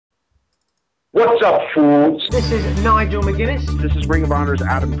What's up, fools? This is Nigel McGuinness. This is Ring of Honor's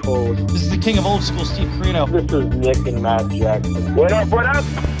Adam Cole. This is the king of old school, Steve Corino. This is Nick and Matt Jackson. What up, what up?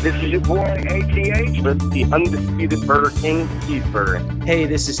 This is your boy, ATH. This is the undisputed Burger King, Cheeseburger. Hey,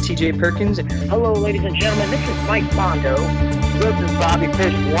 this is TJ Perkins. Hello, ladies and gentlemen. This is Mike Bondo. This is Bobby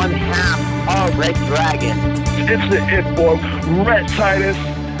Fish, one half of Red Dragon. It's the It Boy, Red Titus,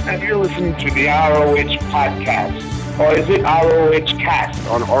 and you're listening to the ROH Podcast. Or is it ROH Cast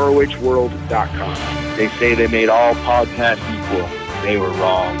on ROHworld.com. They say they made all podcasts equal. They were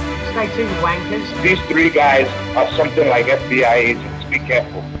wrong. Stay tuned, wankers. These three guys are something like FBI agents. Be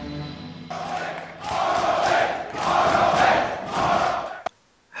careful.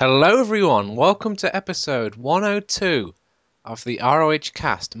 Hello everyone, welcome to episode 102 of the ROH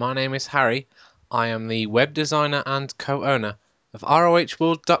Cast. My name is Harry. I am the web designer and co-owner of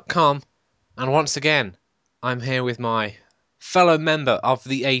ROHworld.com, and once again, I'm here with my fellow member of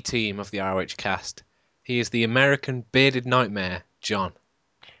the A-team of the ROH Cast. He is the American bearded nightmare, John.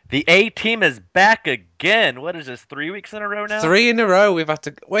 The A-team is back again. What is this, 3 weeks in a row now? 3 in a row we've had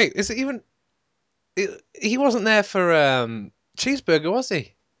to... Wait, is it even... He wasn't there for Cheeseburger, was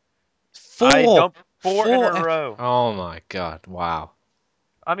he? Four in a row. Oh my god, wow.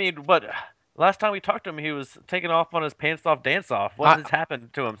 I mean, but last time we talked to him, he was taking off on his pants off dance off. What has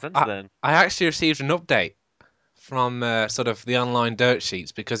happened to him since then? I actually received an update from sort of the online dirt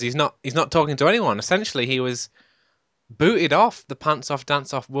sheets because he's not talking to anyone. Essentially, he was booted off the Pants Off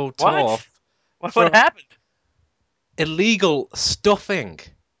Dance Off World Tour. What happened? Illegal stuffing.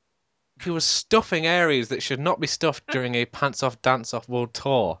 He was stuffing areas that should not be stuffed during a Pants Off Dance Off World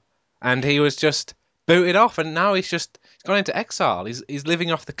Tour, and he was just booted off. And now he's gone into exile. He's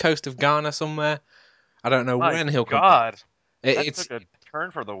living off the coast of Ghana somewhere. I don't know when he'll come back. That took a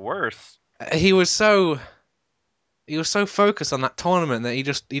turn for the worse. He was so focused on that tournament that he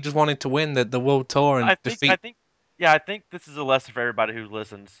just wanted to win the world tour and defeat. I think this is a lesson for everybody who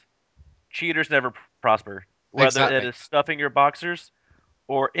listens. Cheaters never prosper. Whether it is stuffing your boxers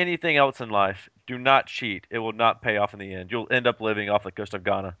or anything else in life, do not cheat. It will not pay off in the end. You'll end up living off the coast of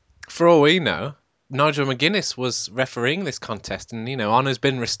Ghana. For all we know, Nigel McGuinness was refereing this contest, and honor's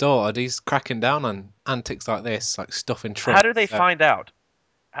been restored. He's cracking down on antics like this, like stuffing trucks. How did they find out?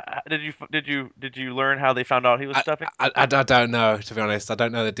 Did you learn how they found out he was stuffing? I don't know, to be honest. I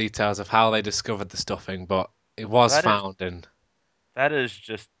don't know the details of how they discovered the stuffing, but it was found.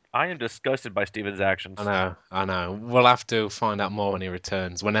 I am disgusted by Steven's actions. I know. We'll have to find out more when he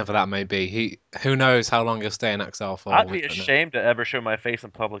returns, whenever that may be. Who knows how long he'll stay in exile for. I'd be ashamed to ever show my face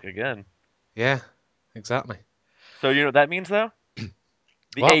in public again. Yeah, exactly. So you know what that means, though?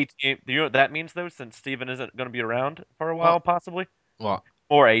 The What? A-team. You know what that means, though, since Steven isn't going to be around for a while, possibly? What?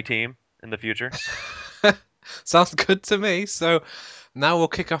 Or A-team in the future. Sounds good to me. So now we'll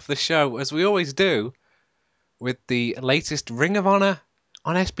kick off the show, as we always do, with the latest Ring of Honor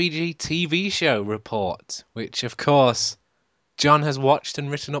on SBG TV show report, which, of course, John has watched and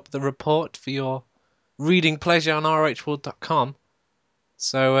written up the report for your reading pleasure on ROHworld.com.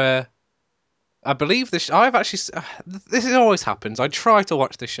 So, I believe this always happens. I try to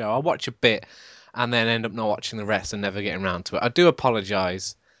watch the show. I watch a bit and then end up not watching the rest and never getting around to it. I do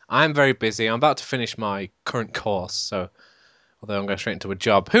apologise. I'm very busy. I'm about to finish my current course, so although I'm going straight into a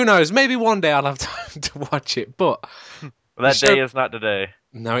job. Who knows? Maybe one day I'll have time to watch it, but... Well, day is not today.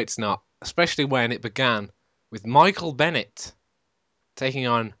 No, it's not. Especially when it began with Michael Bennett taking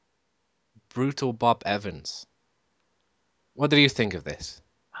on Brutal Bob Evans. What do you think of this?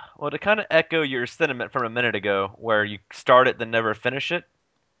 Well, to kind of echo your sentiment from a minute ago, where you start it then never finish it,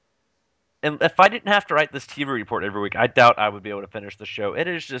 and if I didn't have to write this TV report every week, I doubt I would be able to finish the show. It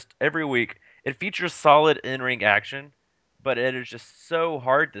is just, every week, it features solid in-ring action, but it is just so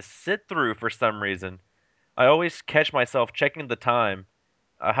hard to sit through for some reason. I always catch myself checking the time,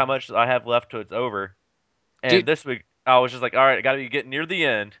 how much I have left till it's over. And this week, I was just like, all right, I got to be getting near the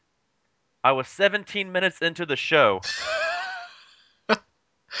end. I was 17 minutes into the show.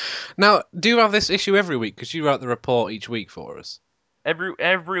 Now, do you have this issue every week? Because you write the report each week for us.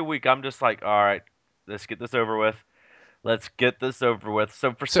 Every week, I'm just like, all right, let's get this over with. Let's get this over with.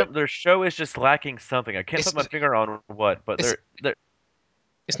 So their show is just lacking something. I can't put my finger on what, but they're.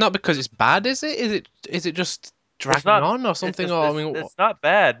 It's not because it's bad, is it? Is it just dragging on or something? It's not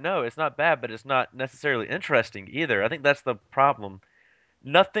bad. No, it's not bad, but it's not necessarily interesting either. I think that's the problem.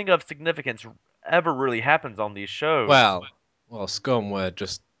 Nothing of significance ever really happens on these shows. Well, Scum were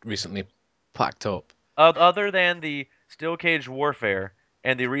just recently packed up. Other than the Steel Cage Warfare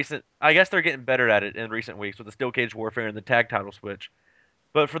and the recent... I guess they're getting better at it in recent weeks with the Steel Cage Warfare and the tag title switch.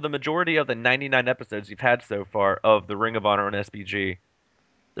 But for the majority of the 99 episodes you've had so far of the Ring of Honor on SBG,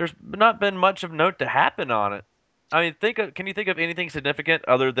 There's not been much of note to happen on it. I mean, can you think of anything significant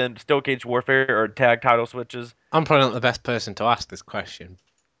other than Steel Cage Warfare or tag title switches? I'm probably not the best person to ask this question,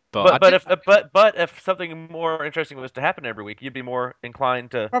 but I But did if something more interesting was to happen every week, you'd be more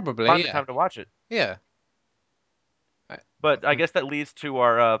inclined to probably, find the yeah, time to watch it. yeah. But I guess that leads to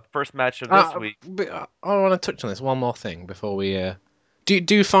our first match of this week. But I want to touch on this one more thing before we.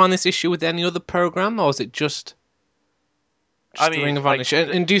 Do you find this issue with any other program, or is it I just the mean, Ring of Honor like, show?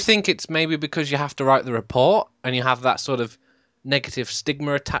 And do you think it's maybe because you have to write the report and you have that sort of negative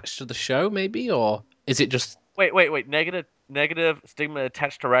stigma attached to the show, maybe, or is it just wait. Negative stigma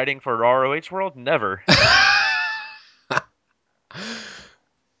attached to writing for ROH World? Never.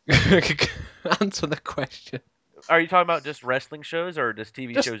 answer the question? Are you talking about just wrestling shows or just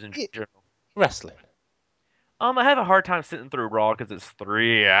TV Just shows in general? wrestling. I have a hard time sitting through Raw because it's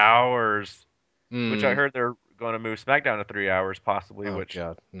 3 hours, which I Hmm. heard they're going to move SmackDown to 3 hours possibly, Oh which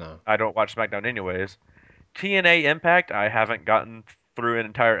God, no. I don't watch SmackDown anyways. TNA Impact, I haven't gotten through an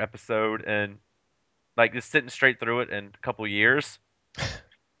entire episode and like just sitting straight through it in a couple years.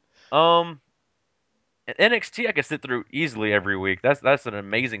 Um, and NXT I could sit through easily every week. That's an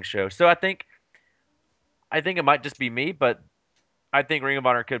amazing show. So I think it might just be me, but I think Ring of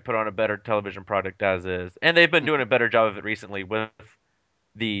Honor could put on a better television product as is, and they've been doing a better job of it recently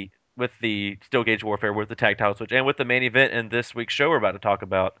the with the Steel Cage Warfare, with the tag title switch, and with the main event in this week's show we're about to talk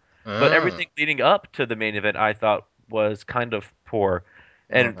about. But Ah, everything leading up to the main event, I thought was kind of poor,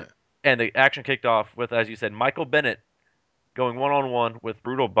 and right. and the action kicked off with, as you said, Michael Bennett going one on one with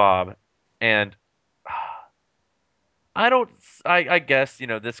Brutal Bob, and I don't, I guess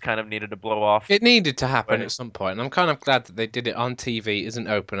this kind of needed to blow off. It needed to happen Way. at some point, and I'm kind of glad that they did it on TV as an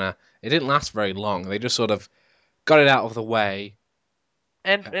opener. It didn't last very long. They just sort of got it out of the way.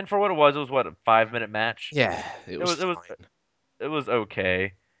 And for what it was what, a 5 minute match. Yeah, it It was was it was fine. it was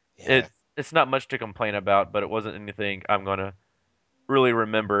okay. Yeah. It's not much to complain about, but it wasn't anything I'm gonna really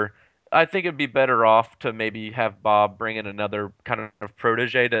remember. I think it'd be better off to maybe have Bob bring in another kind of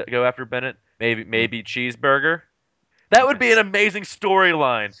protege to go after Bennett. Mm. Maybe Cheeseburger. That would be an amazing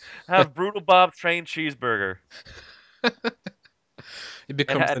storyline. Have Brutal Bob train Cheeseburger It and,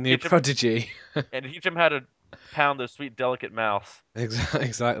 becomes the new prodigy. teach him how to pound those sweet delicate mouths.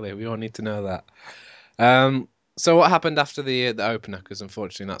 Exactly. We all need to know that. Um, so what happened after the opener? Because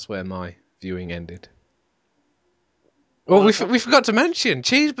unfortunately, that's where my viewing ended. Well, Well, we forgot to mention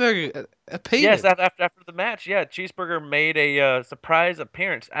Cheeseburger yes, appeared. after the match, yeah, Cheeseburger made a surprise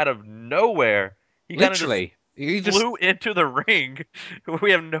appearance out of nowhere. He kind of just Literally, he just flew into the ring.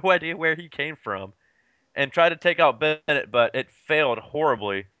 We have no idea where he came from, and tried to take out Bennett, but it failed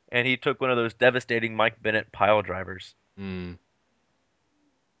horribly, and he took one of those devastating Mike Bennett pile drivers. Hmm.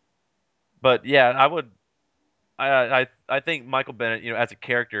 But yeah, I think Michael Bennett, as a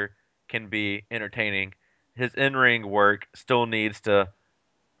character, can be entertaining. His in-ring work still needs to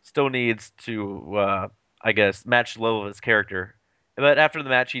I guess match the level of his character. But after the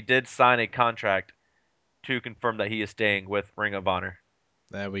match, he did sign a contract to confirm that he is staying with Ring of Honor.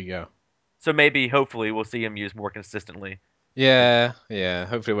 There we go. So maybe, hopefully, we'll see him used more consistently. And Yeah, yeah.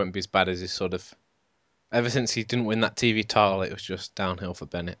 Hopefully, it won't be as bad as his sort of. Ever since he didn't win that TV title, it was just downhill for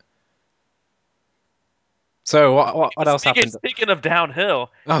Bennett. So what else speaking happened? speaking of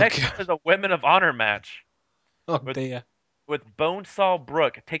downhill, Oh next up God. is a Women of Honor match Oh with dear. Bonesaw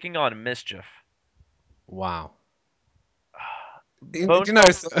Brooke taking on Mischief. Wow. Do you know,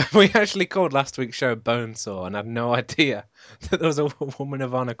 Bonesaw we actually called last week's show Bonesaw and had no idea that there was a woman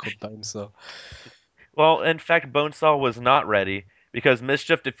of honor called Bonesaw. Well, in fact, Bonesaw was not ready because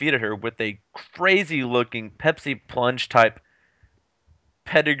Mischief defeated her with a crazy looking Pepsi plunge type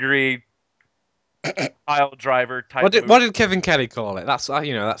pedigree pile driver type move. What did Kevin Kelly call it? That's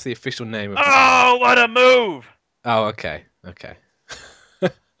that's the official name of the. Oh, what a move! Oh, okay, okay.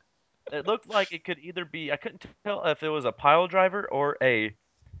 It looked like it could either be, I couldn't tell if it was a pile driver or a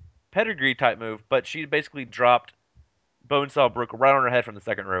pedigree type move, but she basically dropped Bonesaw Brooke right on her head from the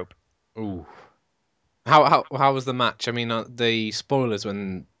second rope. Ooh. How was the match? I mean, the spoilers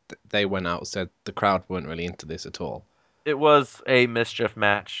when they went out said the crowd weren't really into this at all. It was a Mischief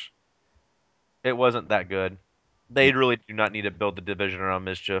match. It wasn't that good. They really do not need to build the division around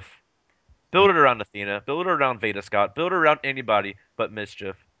Mischief. Mm. Build it around Athena. Build it around Veda Scott. Build it around anybody but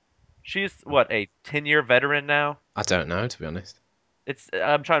Mischief. She's what, a 10-year veteran now? I don't know, to be honest.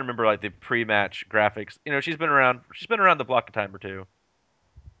 I'm trying to remember like the pre-match graphics. She's been around. She's been around the block a time or two.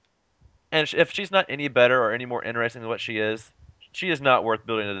 And if she's not any better or any more interesting than what she is not worth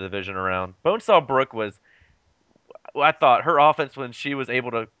building a division around. Bonesaw Brooke was, I thought her offense when she was able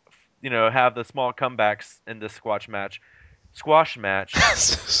to, have the small comebacks in this squash match squash match.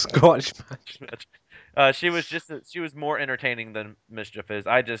 Squash match. She was more entertaining than Mischief is.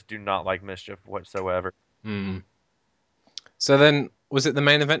 I just do not like Mischief whatsoever. Hmm. So then, was it the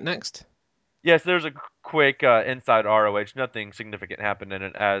main event next? Yes, there's a quick inside ROH. Nothing significant happened in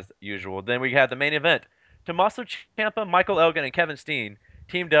it as usual. Then we had the main event. Tommaso Ciampa, Michael Elgin, and Kevin Steen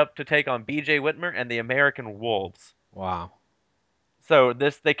teamed up to take on B.J. Whitmer and the American Wolves. Wow. So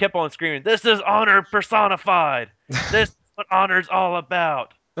they kept on screaming, "This is honor personified. This is what honor's all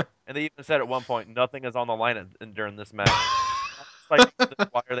about." And they even said at one point, "Nothing is on the line during this match." It's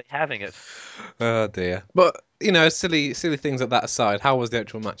like, why are they having it? Oh dear. But silly things like that aside, how was the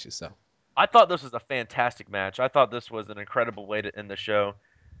actual match itself? I thought this was a fantastic match. I thought this was an incredible way to end the show.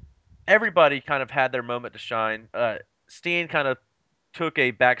 Everybody kind of had their moment to shine. Steen kind of took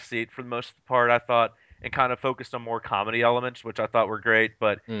a backseat for the most part, I thought, and kind of focused on more comedy elements, which I thought were great.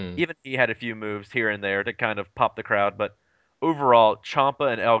 But Hmm. even he had a few moves here and there to kind of pop the crowd. But overall, Champa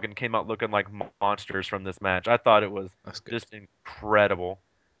and Elgin came out looking like monsters from this match. I thought it was That's good. just incredible.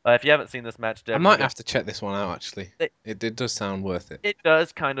 If you haven't seen this match, I Deb, might have to check this one out actually. it, It does sound worth it. it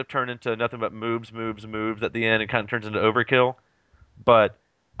does kind of turn into nothing but moves at the end. It kind of turns into overkill. But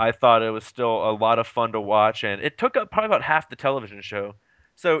I thought it was still a lot of fun to watch, and it took up probably about half the television show.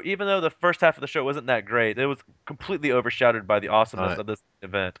 So even though the first half of the show wasn't that great, it was completely overshadowed by the awesomeness Right. of this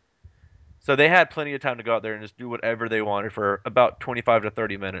event. So they had plenty of time to go out there and just do whatever they wanted for about 25 to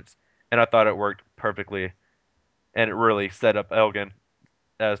 30 minutes, and I thought it worked perfectly, and it really set up Elgin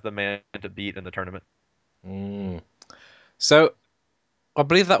as the man to beat in the tournament. Mm. So I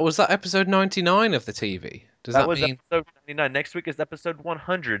believe that episode 99 of the TV. Does That that was mean? episode 99. Next week is episode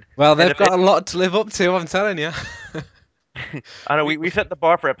 100, Well, and they've got a lot to live up to. I'm telling you. I know we, we set the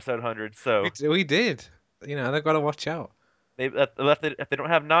bar for episode 100, so. we did. They've got to watch out. If they don't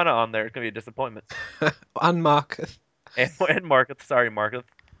have Nana on there, it's gonna be a disappointment. And Marcus. And Marcus, sorry, Marcus.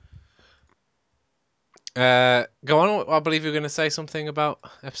 Go on. I believe you're going to say something about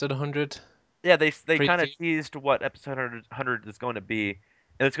episode 100. Yeah, they kind of Preview. teased what episode 100 is going to be,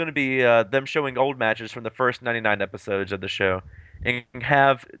 and it's going to be them showing old matches from the first 99 episodes of the show, and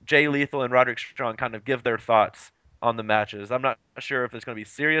have Jay Lethal and Roderick Strong kind of give their thoughts on the matches. I'm not sure if it's going to be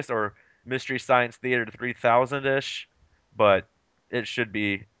serious or Mystery Science Theater 3000 ish, but it should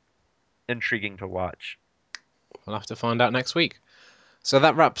be intriguing to watch. We'll have to find out next week. So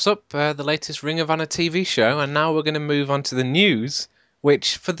that wraps up the latest Ring of Honor TV show, and now we're going to move on to the news,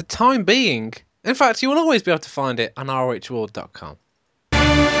 which, for the time being, in fact, you will always be able to find it on ROHworld.com.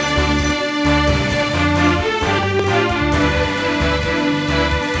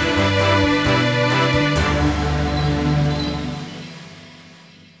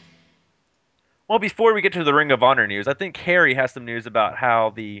 Well, before we get to the Ring of Honor news, I think Harry has some news about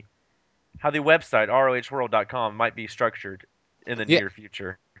how the website rohworld.com might be structured in the Yeah, near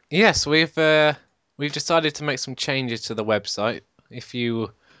future. yes, we've decided to make some changes to the website.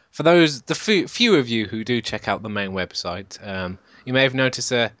 For those the few of you who do check out the main website, you may have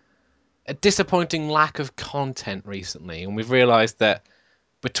noticed a disappointing lack of content recently, and we've realised that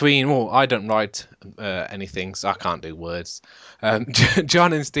I don't write anything, so I can't do words.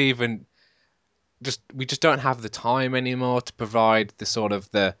 John and Stephen we just don't have the time anymore to provide the sort of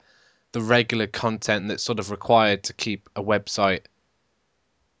the regular content that's sort of required to keep a website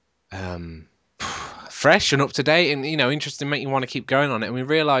fresh and up to date and interesting, make you want to keep going on it. And we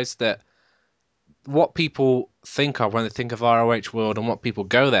realised that what people think of when they think of ROH World and what people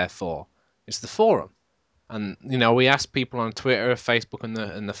go there for is the forum. And we asked people on Twitter, Facebook,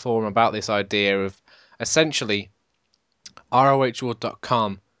 and the forum about this idea of essentially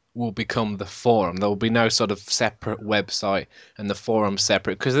ROHworld.com will become the forum. There will be no sort of separate website and the forum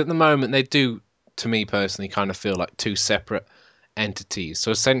separate, because at the moment they do, to me personally, kind of feel like two separate entities.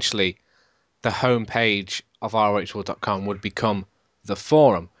 So essentially, the homepage of ROHworld.com would become the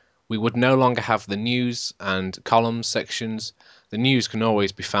forum. We would no longer have the news and columns sections. The news can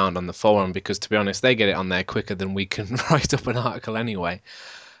always be found on the forum because, to be honest, they get it on there quicker than we can write up an article anyway.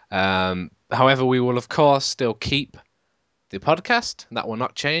 However, we will, of course, still keep the podcast. That will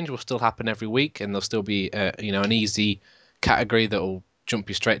not change. Will still happen every week, and there'll still be an easy category that will jump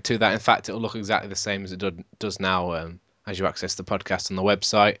you straight to that. In fact, it will look exactly the same as it does now as you access the podcast on the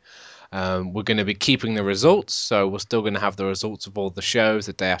website. We're going to be keeping the results, so we're still going to have the results of all the shows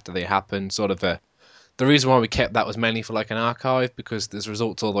the day after they happen. The reason why we kept that was mainly for like an archive, because there's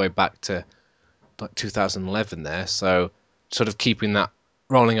results all the way back to like 2011 there. So sort of keeping that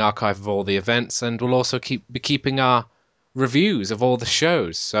rolling archive of all the events, and we'll also be keeping our reviews of all the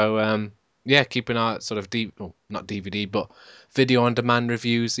shows. So keeping our sort of not DVD but video on demand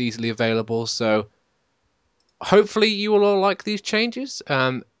reviews easily available. So hopefully you will all like these changes.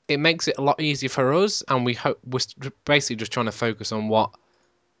 It makes it a lot easier for us, and we're basically just trying to focus on what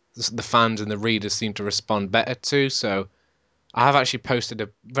the fans and the readers seem to respond better to. So I have actually posted a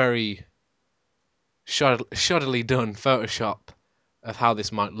very shoddily done Photoshop of how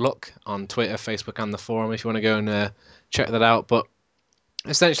this might look on Twitter, Facebook, and the forum if you want to go and check that out. But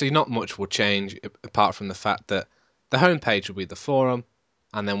essentially, not much will change apart from the fact that the homepage will be the forum,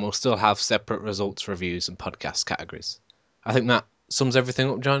 and then we'll still have separate results, reviews, and podcast categories. I think that sums everything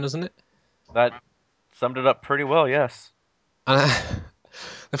up, John, doesn't it? That summed it up pretty well, yes. And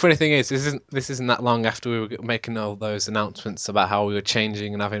the funny thing is, this isn't that long after we were making all those announcements about how we were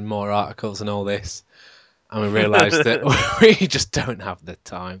changing and having more articles and all this, and we realised that we just don't have the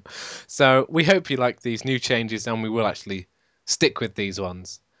time. So we hope you like these new changes, and we will actually stick with these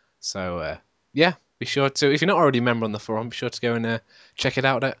ones. So yeah, be sure to, if you're not already a member on the forum, be sure to go and check it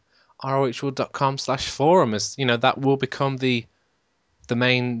out at rohworld.com/forum, as you know that will become the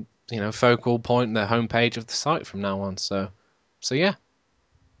main focal point, the homepage of the site from now on. So yeah.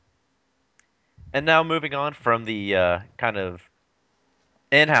 And now moving on from the kind of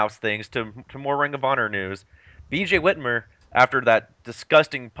in-house things to more Ring of Honor news. B.J. Whitmer, after that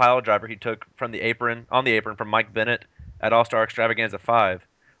disgusting pile driver he took from the apron from Mike Bennett at All Star Extravaganza 5,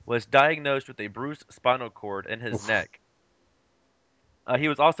 was diagnosed with a bruised spinal cord in his Oof. neck. He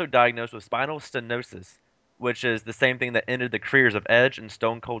was also diagnosed with spinal stenosis, which is the same thing that ended the careers of Edge and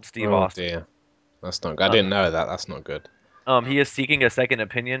Stone Cold Steve Oh Austin. dear, that's not good. I Uh, didn't know that. That's not good. he is seeking a second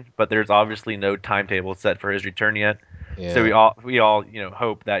opinion, but there's obviously no timetable set for his return yet. So Yeah, we all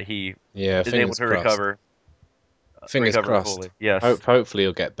hope that he yeah. is able Fingers to crossed. recover Fingers crossed. fully. Yes. Hopefully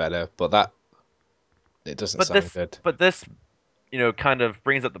he'll get better, but that it doesn't But sound this good. but this kind of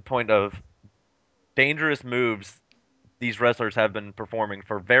brings up the point of dangerous moves these wrestlers have been performing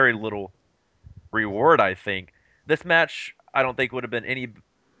for very little reward, I think. This match I don't think would have been any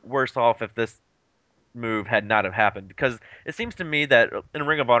worse off if this move had not have happened, because it seems to me that in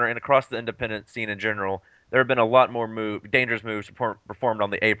Ring of Honor and across the independent scene in general, there have been a lot more dangerous moves performed on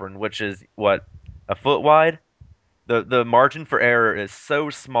the apron, which is what, a foot wide. The margin for error is so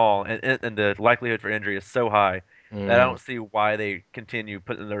small, and the likelihood for injury is so high that I Mm. don't see why they continue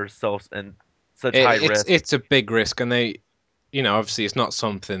putting themselves in such It, high it's risk. it's a big risk, and they, obviously it's not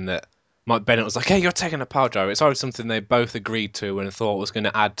something that Mike Bennett was like, "Hey, you're taking a power driver." It's always something they both agreed to and thought was going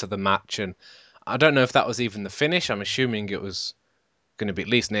to add to the match. And I don't know if that was even the finish. I'm assuming it was going to be at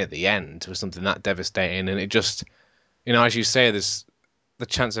least near the end or something that devastating. And it just, as you say, there's the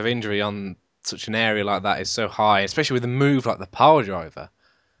chance of injury on such an area like that is so high, especially with a move like the power driver.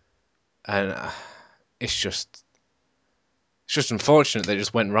 And it's just unfortunate that it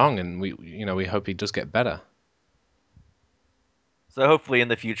just went wrong, and we hope he does get better. So hopefully in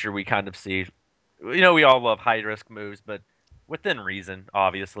the future we kind of see, we all love high risk moves, but within reason,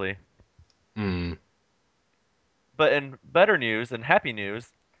 obviously. Hmm. But in better news and happy news,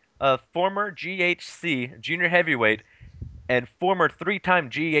 former GHC junior heavyweight and former three-time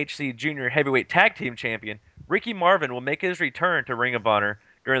GHC Junior Heavyweight Tag Team Champion Ricky Marvin will make his return to Ring of Honor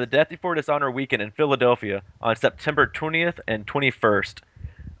during the Death Before Dishonor weekend in Philadelphia on September 20th and 21st.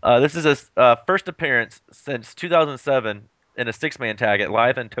 This is his first appearance since 2007 in a six-man tag at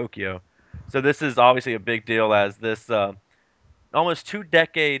Live in Tokyo. So this is obviously a big deal, as this almost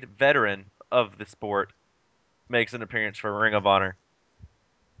two-decade veteran of the sport makes an appearance for Ring of Honor.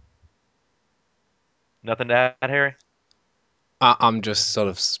 Nothing to add, Harry? I'm just sort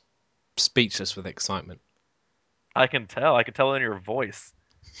of speechless with excitement. I can tell. I can tell in your voice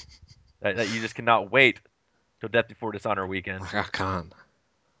that you just cannot wait till Death Before Dishonor weekend. I can't.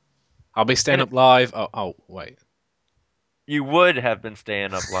 I'll be staying And up live. Oh, wait. you would have been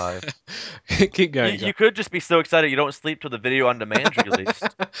staying up live. Keep You, going, John. you could just be so excited you don't sleep till the video on demand's released.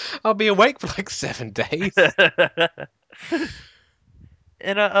 I'll be awake for like 7 days.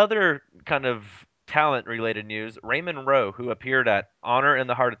 In other kind of talent-related news, Raymond Rowe, who appeared at Honor in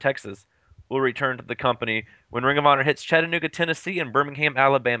the Heart of Texas, will return to the company when Ring of Honor hits Chattanooga, Tennessee, and Birmingham,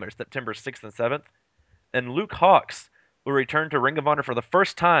 Alabama, September 6th and 7th. And Luke Hawx will return to Ring of Honor for the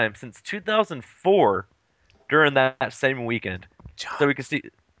first time since 2004 during that same weekend. John, So we can see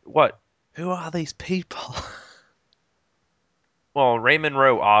what? who are these people? Well, Raymond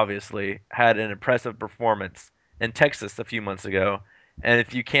Rowe obviously had an impressive performance in Texas a few months ago. And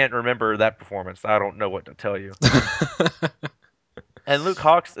if you can't remember that performance, I don't know what to tell you. And Luke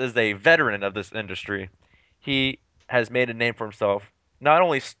Hawx is a veteran of this industry. He has made a name for himself, not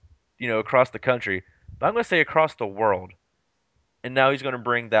only across the country, but I'm going to say across the world. And now he's going to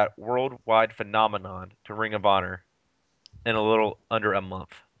bring that worldwide phenomenon to Ring of Honor in a little under a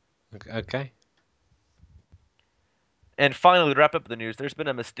month. Okay. And finally, to wrap up the news, there's been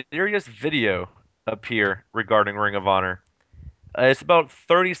a mysterious video appear regarding Ring of Honor. It's about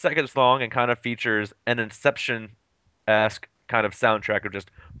 30 seconds long and kind of features an Inception-esque kind of soundtrack of just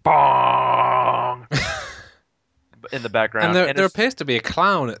bong in the And background. there And there it's appears to be a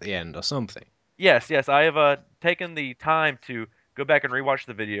clown at the end or something. yes, I have taken the time to go back and rewatch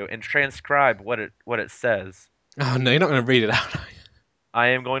the video and transcribe what it says. Oh no, you're not going to read it out, are I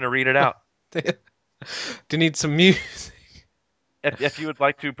am going to read it out. you? Do you need some music? If you would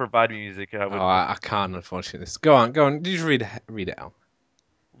like to provide me music, I Oh, would. I can't, unfortunately. Go on, go on. Just read it out.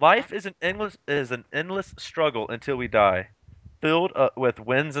 Life is an endless struggle until we die, filled with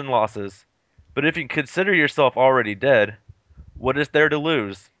wins and losses. But if you consider yourself already dead, what is there to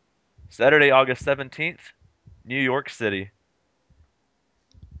lose? Saturday, August 17th, New York City.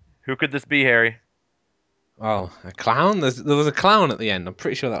 Who could this be, Harry? Oh, a clown? There was a clown at the end. I'm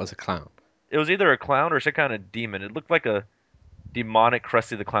pretty sure that was a clown. It was either a clown or some kind of demon. It looked like a demonic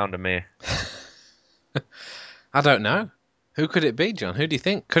Krusty the Clown to me. I don't know. Who could it be, John? Who do you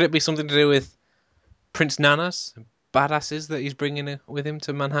think? Could it be something to do with Prince Nanas, badasses that he's bringing with him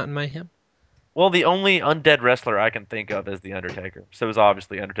to Manhattan Mayhem? Well, the only undead wrestler I can think of is The Undertaker. So it's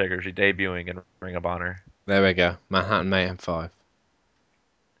obviously Undertaker's debuting in Ring of Honor. There we go. Manhattan Mayhem 5.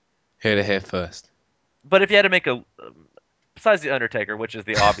 Here to hear first. But if you had to make besides The Undertaker, which is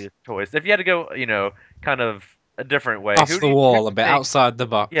the obvious choice, if you had to go, kind of a different way, Off the who wall, do a you bit think? outside the Yeah,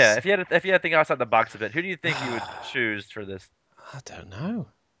 box. if you had to think outside the box a bit, who do you think you would choose for this? I don't know.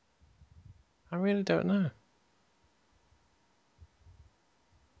 I really don't know.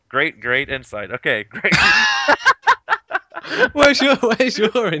 Great insight. Okay, great. Where's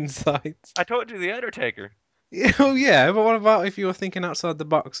your insight? I told you The Undertaker. Oh yeah, but what about if you were thinking outside the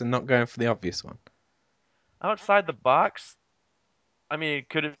box and not going for the obvious one? Outside the box. I mean,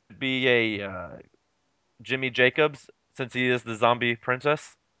 could it be a Jimmy Jacobs since he is the zombie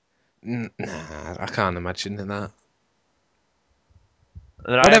princess? Nah, I can't imagine that.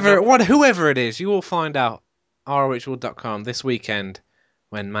 And I have no. Whoever it is, you will find out ROHworld.com this weekend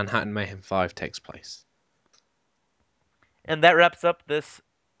when Manhattan Mayhem 5 takes place. And that wraps up this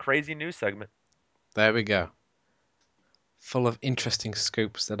crazy news segment. There we go. Full of interesting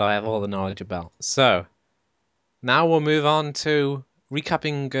scoops that I have all the knowledge about. So, now we'll move on to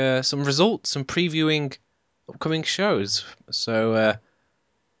recapping some results and previewing upcoming shows. So,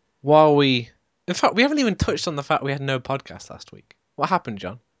 in fact, we haven't even touched on the fact we had no podcast last week. What happened,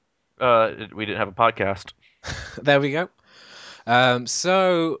 John? We didn't have a podcast. There we go.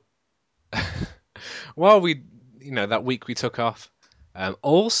 So, while that week we took off,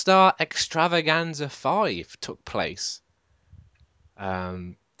 All Star Extravaganza 5 took place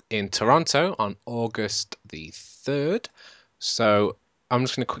in Toronto on August the 3rd. So, I'm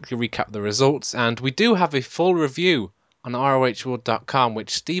just going to quickly recap the results, and we do have a full review on ROHworld.com, which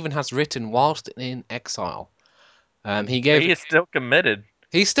Stephen has written whilst in exile. He Is still committed.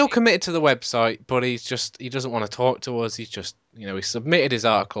 He's still committed to the website, but he doesn't want to talk to us. He's just, he submitted his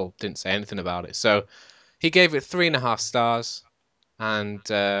article, didn't say anything about it. So he gave it 3.5 stars, and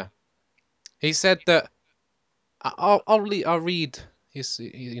he said that I'll read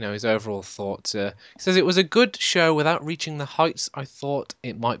his overall thoughts. He says it was a good show without reaching the heights I thought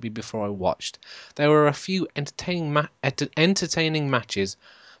it might be before I watched. There were a few entertaining matches,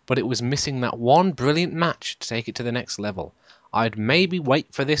 but it was missing that one brilliant match to take it to the next level. I'd maybe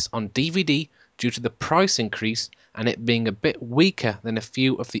wait for this on DVD due to the price increase and it being a bit weaker than a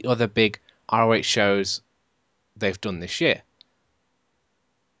few of the other big ROH shows they've done this year.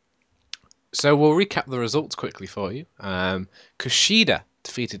 So we'll recap the results quickly for you. Kushida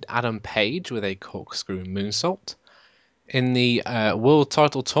defeated Adam Page with a corkscrew moonsault. In the world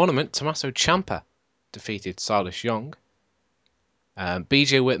title tournament, Tommaso Ciampa defeated Silas Young.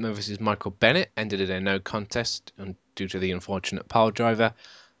 BJ Whitmer versus Michael Bennett ended in a no contest due to the unfortunate pile driver.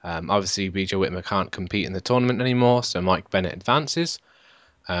 Obviously, BJ Whitmer can't compete in the tournament anymore, so Mike Bennett advances.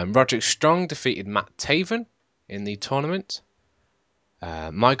 Roderick Strong defeated Matt Taven in the tournament.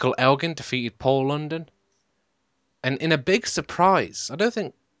 Michael Elgin defeated Paul London. And in a big surprise, I don't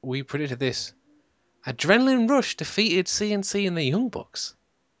think we predicted this, Adrenaline Rush defeated CNC and the Young Bucks.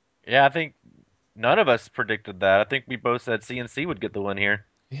 Yeah, I think none of us predicted that. I think we both said CNC would get the win here.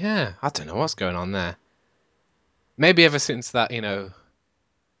 Yeah, I don't know what's going on there. Maybe ever since that,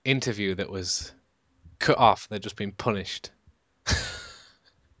 interview that was cut off, they've just been punished.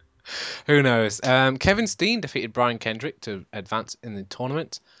 Who knows? Kevin Steen defeated Brian Kendrick to advance in the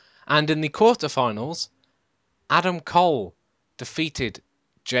tournament. And in the quarterfinals, Adam Cole defeated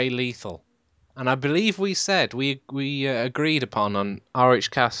Jay Lethal. And I believe we said, we agreed upon on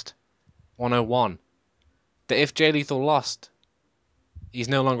RHCast 101 that if Jay Lethal lost, he's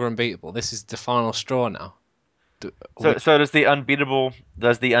no longer unbeatable. This is the final straw now. So does the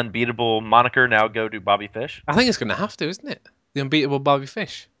unbeatable moniker now go to Bobby Fish? I think it's going to have to, isn't it? The unbeatable Bobby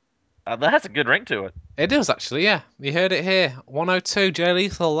Fish. That has a good ring to it. It does actually, yeah. You heard it here. 102, Jay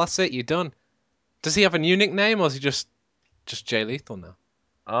Lethal. That's it. You're done. Does he have a new nickname, or is he just Jay Lethal now?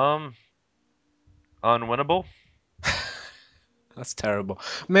 Unwinnable. That's terrible.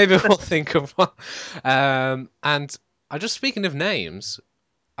 Maybe we'll think of one. And I just speaking of names,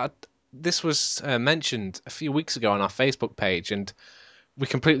 this was mentioned a few weeks ago on our Facebook page, and we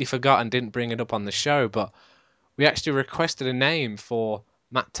completely forgot and didn't bring it up on the show. But we actually requested a name for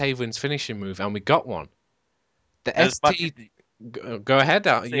Matt Taven's finishing move, and we got one. The It might ST. be Go ahead.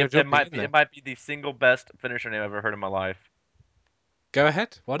 see, You're it jumping might in be there. it might be the single best finisher name I've ever heard in my life. Go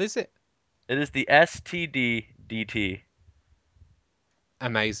ahead. What is it? It is the STDDT.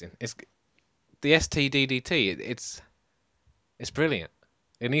 Amazing. It's the STDDT. It's brilliant.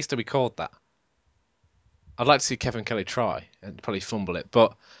 It needs to be called that. I'd like to see Kevin Kelly try and probably fumble it,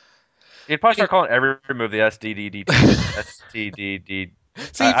 but You'd probably start calling every move the SDDDT. STDD.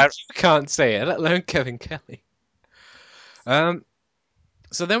 see, even you can't say it, let alone Kevin Kelly.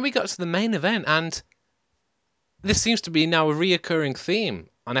 So then we got to the main event, and this seems to be now a reoccurring theme.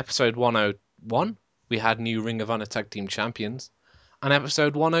 On episode 101, we had new Ring of Honor Tag Team Champions. On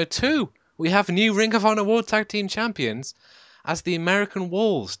episode 102, we have new Ring of Honor World Tag Team Champions as the American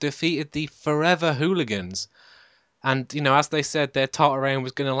Wolves defeated the Forever Hooligans. And, you know, as they said, their title reign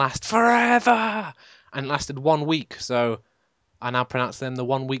was going to last forever! And it lasted 1 week, so I now pronounce them the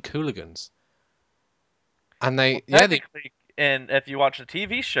 1 Week Hooligans. And they, technically, and if you watch the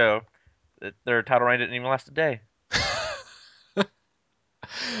TV show, their title reign didn't even last a day.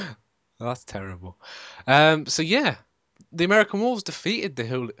 That's terrible. So yeah, the American Wolves defeated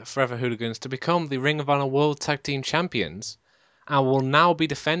the Forever Hooligans to become the Ring of Honor World Tag Team Champions, and will now be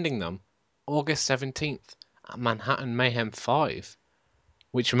defending them August 17th at Manhattan Mayhem 5,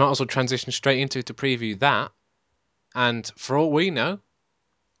 which we might as well transition straight into to preview that. And for all we know,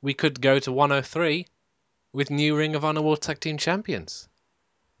 we could go to 103 with new Ring of Honor World Tag Team Champions.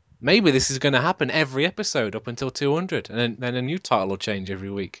 Maybe this is going to happen every episode up until 200, and then a new title will change every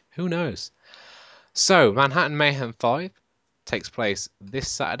week. Who knows? So, Manhattan Mayhem 5 takes place this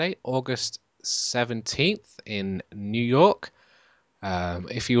Saturday, August 17th in New York.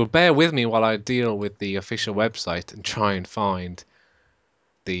 If you will bear with me while I deal with the official website and try and find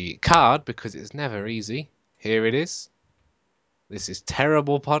the card, because it's never easy. Here it is. This is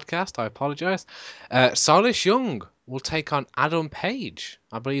terrible podcast. I apologize. Silas Young will take on Adam Page.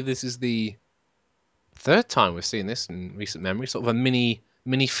 I believe this is the third time we've seen this in recent memory. Sort of a mini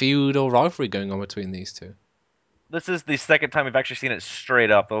feud or rivalry going on between these two. This is the second time we've actually seen it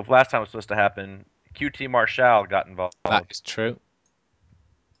straight up. The last time it was supposed to happen, QT Marshall got involved. That is true.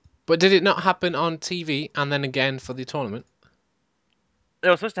 But did it not happen on TV and then again for the tournament? It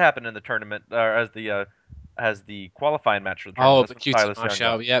was supposed to happen in the tournament, or as the qualifying match for the Oh, tournament. the That's when QT Silas Young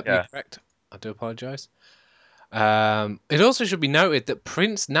Marshall. got. Yep, you're correct. I do apologise. It also should be noted that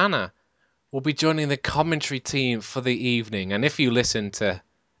Prince Nana will be joining the commentary team for the evening. And if you listen to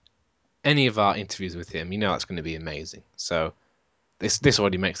any of our interviews with him, you know it's going to be amazing. So this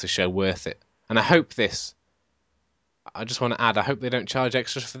already makes the show worth it. And I just want to add, I hope they don't charge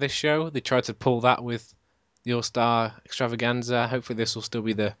extras for this show. They tried to pull that with the All-Star Extravaganza. Hopefully this will still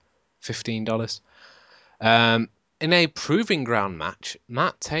be the $15. In a proving ground match,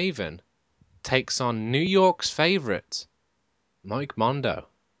 Matt Taven takes on New York's favorite, Mike Mondo.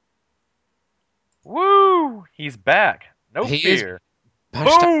 Woo! He's back. No He fear. Boom!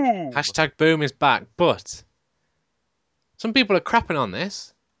 Boom! Hashtag boom is back, but some people are crapping on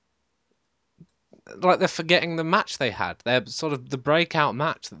this. Like they're forgetting the match they had. They're sort of the breakout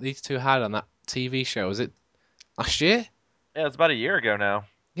match that these two had on that TV show. Was it last year? Yeah, it's about a year ago now.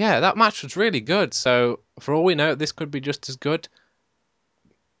 Yeah, that match was really good. So for all we know, this could be just as good.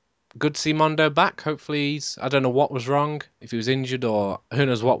 Good to see Mondo back. Hopefully I don't know what was wrong, if he was injured or who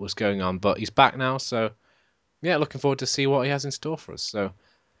knows what was going on, but he's back now. So yeah, looking forward to see what he has in store for us. So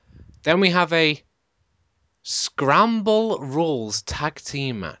then we have a Scramble Rules tag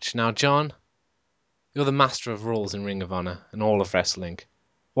team match. Now, John, you're the master of rules in Ring of Honor and all of wrestling.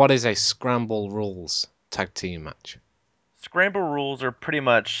 What is a Scramble Rules tag team match? Scramble rules are pretty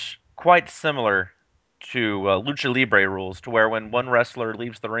much quite similar to Lucha Libre rules, to where when one wrestler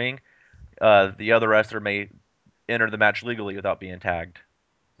leaves the ring, the other wrestler may enter the match legally without being tagged.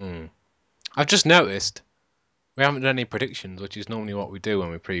 I've just noticed we haven't done any predictions, which is normally what we do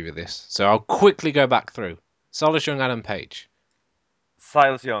when we preview this. So I'll quickly go back through. Silas Young, Adam Page.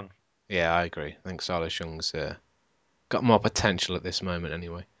 Silas Young. Yeah, I agree. I think Silas Young's got more potential at this moment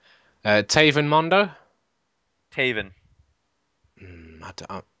anyway. Taven Mondo? Taven.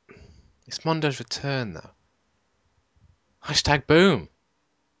 It's Mondo's return, though. Hashtag boom.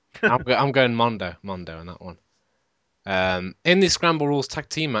 I'm going Mondo on that one. In the Scramble Rules tag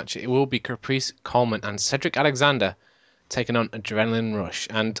team match, it will be Caprice Coleman and Cedric Alexander taking on Adrenaline Rush.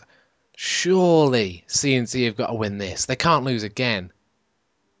 And surely CNC have got to win this. They can't lose again.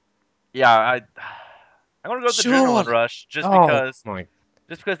 Yeah, I'm gonna go with Sure. Adrenaline Rush just Oh because my!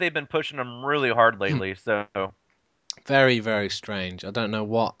 they've been pushing them really hard lately. So Very, very strange. I don't know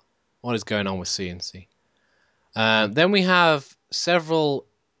what is going on with CNC. Then we have several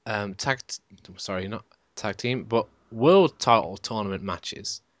not tag team, but world title tournament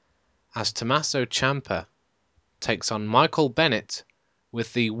matches as Tommaso Ciampa takes on Michael Bennett,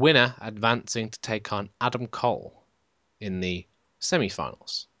 with the winner advancing to take on Adam Cole in the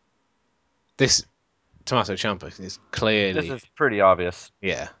semi-finals. This Tommaso Ciampa is this clearly, is pretty obvious.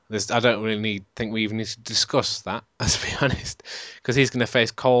 yeah. I don't really think we even need to discuss that, to be honest, because he's going to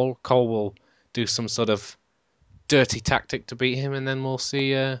face Cole. Cole will do some sort of dirty tactic to beat him, and then we'll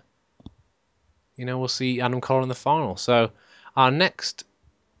see. We'll see Adam Cole in the final. So our next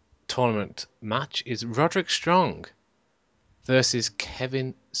tournament match is Roderick Strong versus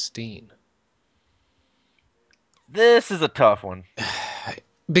Kevin Steen. This is a tough one.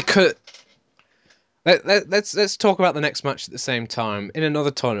 Because let's talk about the next match at the same time. In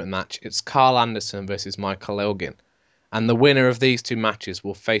another tournament match, it's Carl Anderson versus Michael Elgin, and the winner of these two matches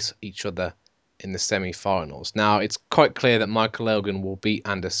will face each other in the semi-finals. Now, it's quite clear that Michael Elgin will beat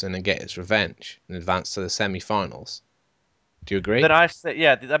Anderson and get his revenge and advance to the semi-finals. Do you agree? Then I say,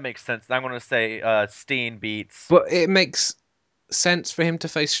 yeah, that makes sense. I'm gonna say Steen beats. But it makes sense for him to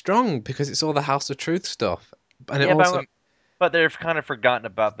face Strong because it's all the House of Truth stuff, and it Yeah, also. but they've kind of forgotten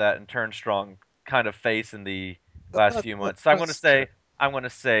about that and turned Strong kind of face in the last few months. So That's true. I'm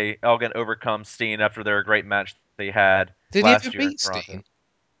gonna say Elgin overcomes Steen after their great match they had Did he ever last year in beat Toronto. Steen?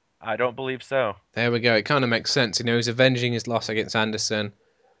 I don't believe so. There we go. It kind of makes sense. He's avenging his loss against Anderson.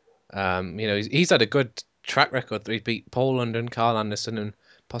 He's had a good track record. He beat Paul London, Carl Anderson, and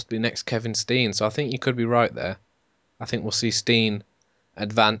possibly next Kevin Steen. So I think you could be right there. I think we'll see Steen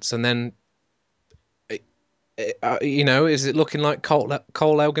advance, and then, is it looking like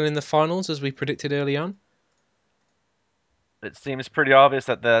Cole Elgin in the finals as we predicted early on? It seems pretty obvious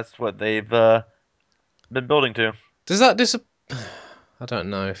that that's what they've been building to. Does that I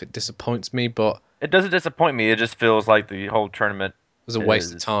don't know if it disappoints me, but It doesn't disappoint me. It just feels like the whole tournament it was a waste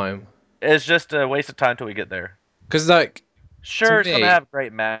of is time. is just a waste of time till we get there. Because, like, to Sure, it's gonna me, have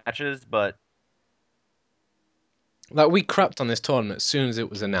great matches, but we crapped on this tournament as soon as it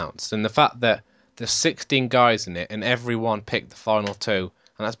was announced, and the fact that there's 16 guys in it and everyone picked the final two,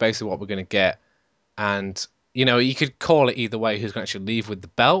 and that's basically what we're going to get. And you could call it either way who's going to actually leave with the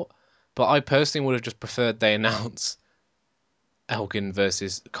belt, but I personally would have just preferred they announce Elgin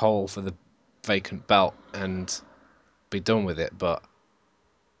versus Cole for the vacant belt and be done with it. But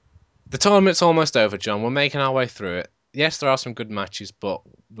the tournament's almost over, John. We're making our way through it. Yes, there are some good matches, but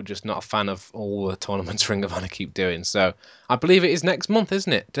we're just not a fan of all the tournaments Ring of Honor keep doing. So I believe it is next month,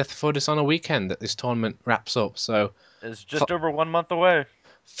 isn't it? Death Before Dishonor weekend that this tournament wraps up. So it's just over 1 month away.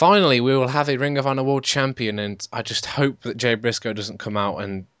 finally, we will have a Ring of Honor World Champion, and I just hope that Jay Briscoe doesn't come out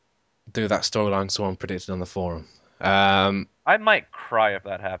and do that storyline someone predicted on the forum. I might cry if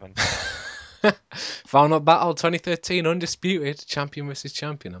that happens. Final Battle 2013 Undisputed Champion versus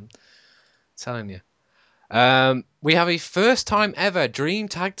Champion. I'm telling you. We have a first time ever Dream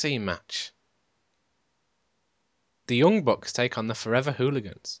Tag Team match. The Young Bucks take on the Forever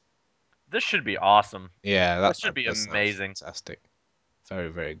Hooligans. This should be awesome. Yeah, This should be amazing. Fantastic. Very,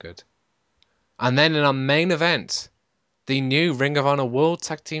 very good. And then in our main event, the new Ring of Honor World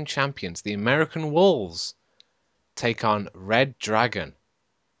Tag Team Champions, the American Wolves, take on Red Dragon,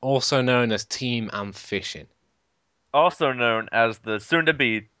 also known as Team Amphishing. Also known as the soon to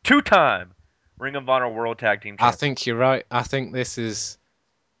be 2-time Ring of Honor World Tag Team I Champion. think you're right. I think this is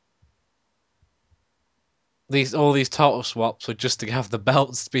all these title swaps were just to have the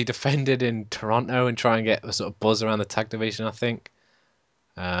belts be defended in Toronto and try and get a sort of buzz around the tag division, I think.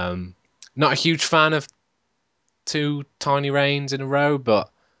 Not a huge fan of 2 tiny reigns in a row,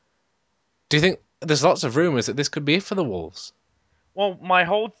 but do you think there's lots of rumors that this could be it for the Wolves? Well, my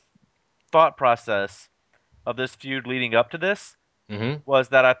whole thought process of this feud leading up to this was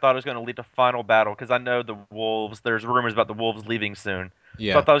that I thought it was going to lead to Final Battle because I know the Wolves. There's rumors about the Wolves leaving soon, so I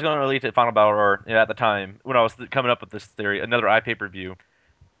Yeah, thought it was going to lead to Final Battle. Or at the time when I was coming up with this theory, another iPay-per-view.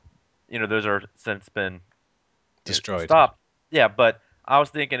 Those are since been destroyed. stopped. Yeah, but I was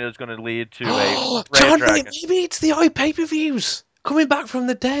thinking it was going to lead to a Red John, Dragon. maybe it's the iPay-per-views coming back from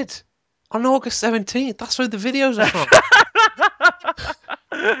the dead on August 17th. That's where the videos are from.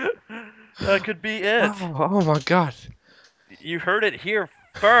 That could be it. Oh my god. You heard it here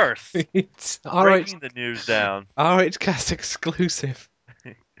first. It's Breaking the news down. RHCast exclusive.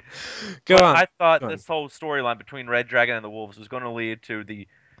 Go But on. I thought Go on. this whole storyline between Red Dragon and the Wolves was going to lead to the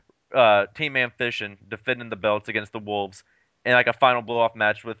Team Ambition defending the belts against the Wolves in like a final blow-off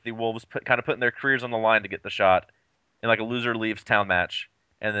match with the Wolves kind of putting their careers on the line to get the shot in like a loser leaves town match,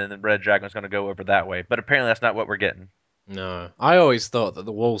 and then the Red Dragon's going to go over that way. But apparently that's not what we're getting. No. I always thought that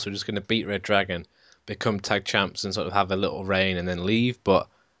the Wolves were just going to beat Red Dragon, become tag champs, and sort of have a little reign and then leave. But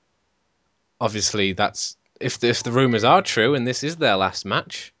obviously, that's if the rumors are true and this is their last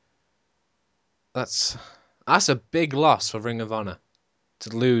match, that's a big loss for Ring of Honor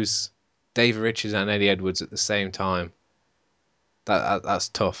to lose Davey Richards and Eddie Edwards at the same time. That's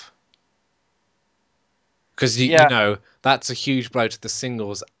tough. Because you know that's a huge blow to the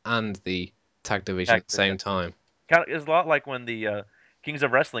singles and the tag division at the same time. Kind of is a lot like when the Kings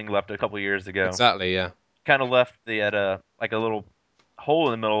of Wrestling left a couple years ago. Exactly, yeah. Kind of left like a little hole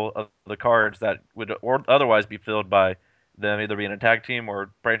in the middle of the cards that would otherwise be filled by them either being a tag team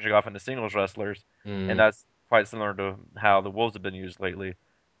or branching off into singles wrestlers, and that's quite similar to how the Wolves have been used lately.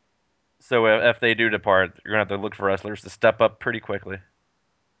 So if they do depart, you're gonna have to look for wrestlers to step up pretty quickly.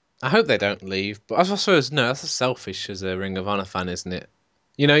 I hope they don't leave, but I suppose no, that's selfish as a Ring of Honor fan, isn't it?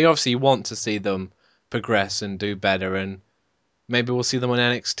 You know, you obviously want to see them progress and do better, and maybe we'll see them on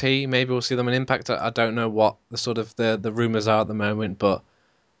NXT, maybe we'll see them on Impact. I don't know what the sort of the rumors are at the moment, but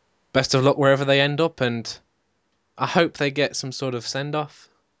best of luck wherever they end up, and I hope they get some sort of send off.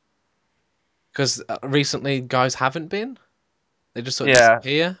 Because recently, guys haven't been. They just sort of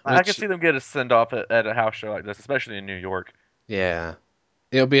disappear. I can see them get a send off at a house show like this, especially in New York. Yeah,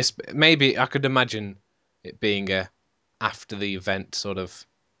 it'll be maybe I could imagine it being a after the event sort of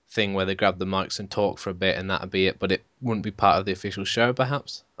thing where they grab the mics and talk for a bit, and that'd be it. But it wouldn't be part of the official show,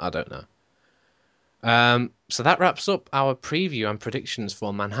 perhaps. I don't know. So that wraps up our preview and predictions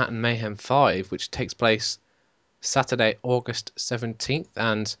for Manhattan Mayhem 5, which takes place Saturday, August 17th,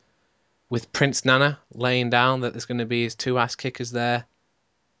 and with Prince Nana laying down that there's going to be his two ass kickers there,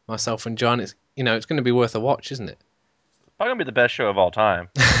 myself and John. It's going to be worth a watch, isn't it? Probably gonna be the best show of all time.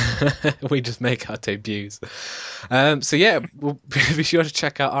 We just make our debuts. So yeah, be sure to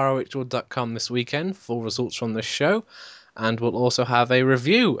check out ROHworld.com this weekend for results from the show, and we'll also have a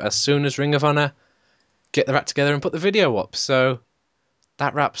review as soon as Ring of Honor get their act together and put the video up. So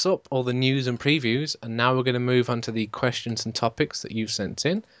that wraps up all the news and previews, and now we're going to move on to the questions and topics that you've sent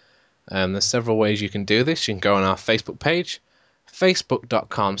in. There's several ways you can do this. You can go on our Facebook page,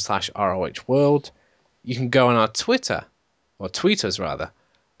 facebook.com/ROHworld. You can go on our Twitter, or tweet us rather,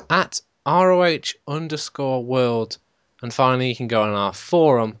 at ROH_world. And finally, you can go on our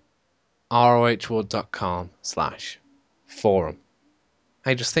forum, ROHworld.com/forum.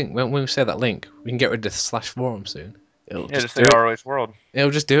 Hey, just think, when we say that link, we can get rid of the /forum soon. It'll just say ROH World.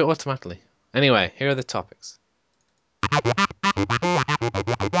 It'll just do it automatically. Anyway, here are the topics.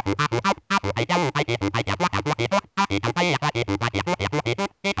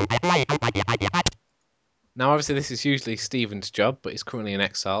 Now, obviously, this is usually Stephen's job, but he's currently in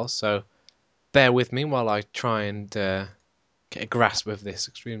exile, so bear with me while I try and get a grasp of this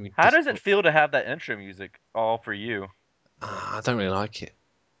extremely. How does it feel to have that intro music all for you? I don't really like it.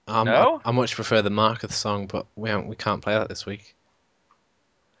 No? I much prefer the Marketh song, but we can't play that this week.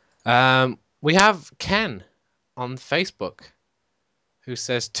 We have Ken on Facebook who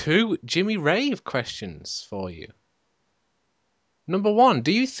says 2 Jimmy Rave questions for you. Number 1,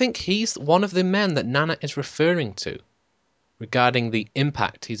 do you think he's one of the men that Nana is referring to regarding the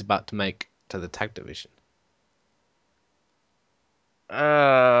impact he's about to make to the tag division?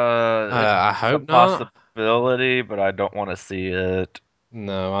 I hope not. Possibility, but I don't want to see it.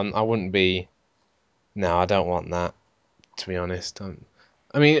 No, I wouldn't be. No, I don't want that, to be honest.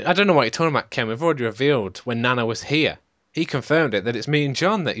 I mean, I don't know what you're talking about, Ken. We've already revealed when Nana was here. He confirmed it that it's me and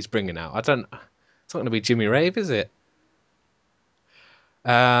John that he's bringing out. It's not going to be Jimmy Rave, is it?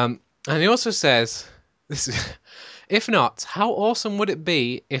 And he also says, if not, how awesome would it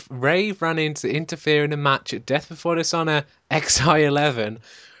be if Rave ran in to interfere in a match at Death Before Dishonor XI11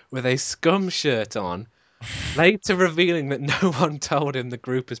 with a scum shirt on, later revealing that no one told him the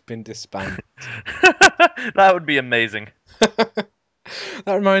group has been disbanded? That would be amazing. That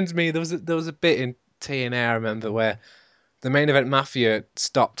reminds me, there was a bit in TNA I remember where the main event Mafia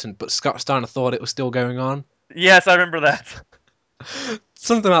stopped, but Scott Steiner thought it was still going on. Yes, I remember that.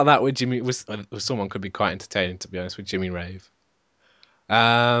 Something like that with Jimmy with someone could be quite entertaining, to be honest, with Jimmy Rave.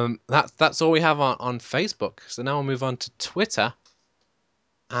 That's all we have on Facebook. So now we'll move on to Twitter.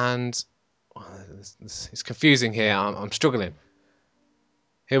 And it's confusing here. I'm struggling.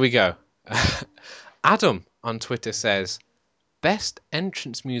 Here we go. Adam on Twitter says, best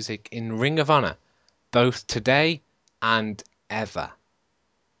entrance music in Ring of Honor, both today and ever.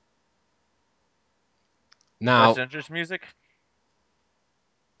 Now, Best entrance music? Is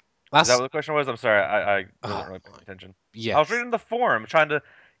that's that what the question was? I'm sorry, I wasn't really paying attention. I was yes. reading the forum, trying to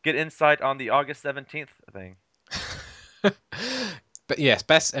get insight on the August 17th thing. But yes,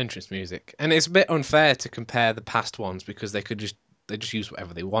 best entrance music, and it's a bit unfair to compare the past ones because they just use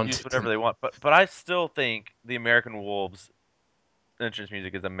whatever they Use wanted. whatever they want, but I still think the American Wolves entrance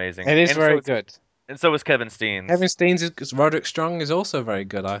music is amazing, It is very good. and so is Kevin Kevin Steen's. Steen's Roderick Strong is also very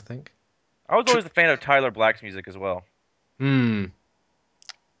good, I think. I was always a fan of Tyler Black's music as well. Hmm.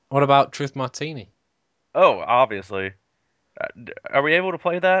 What about Truth Martini? Oh, obviously. Are we able to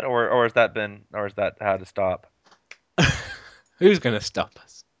play that, or has that had to stop? Who's gonna stop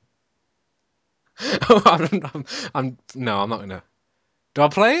us? Oh, no, I'm not gonna. Do I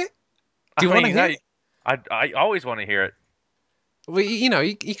play it? Do you I want to mean, hear it? I always want to hear it. Well, you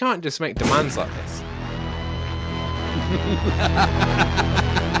can't just make demands like this.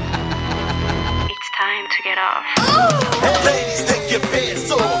 It's time to get off. Ladies, take your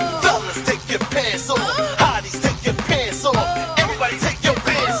pants off. Fellas, take your pants off. Hotties, take your pants off. Everybody, take your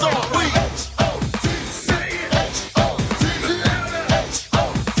pants off.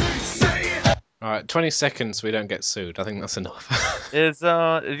 All right, 20 seconds so we don't get sued. I think that's enough. Do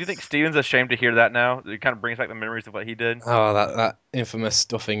you think Steven's ashamed to hear that now? It kind of brings back the memories of what he did. Oh, that infamous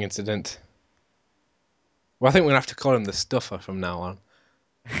stuffing incident. Well, I think we're gonna have to call him the stuffer from now on.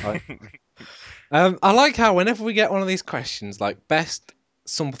 I like how whenever we get one of these questions, like best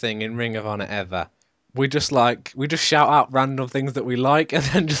something in Ring of Honor ever, we just shout out random things that we like and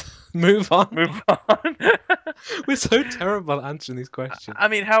then just move on. Move on. We're so terrible at answering these questions. I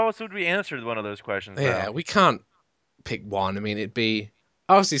mean, how else would we answer one of those questions? Yeah, Though? we can't pick one. I mean, it'd be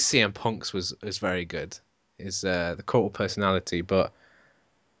obviously CM Punk's was very good. His the cult personality,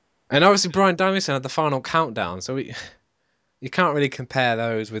 and obviously Bryan Danielson had the final countdown, so you can't really compare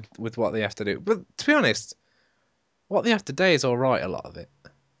those with what they have to do. But to be honest, what they have today is all right. A lot of it.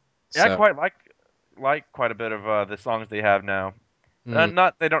 Yeah, I So quite like quite a bit of the songs they have now.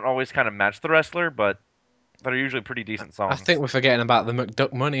 Not they don't always kind of match the wrestler, but they're usually pretty decent I songs. think we're forgetting about the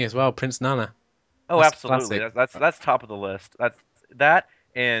McDuck Money as well, Prince Nana. Oh, That's a absolutely. classic. That's top of the list. That's that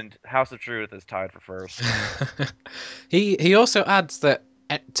and House of Truth is tied for first. He also adds that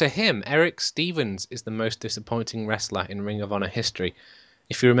to him, Eric Stevens is the most disappointing wrestler in Ring of Honor history.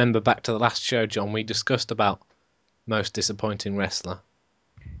 If you remember back to the last show, John, we discussed about most disappointing wrestler.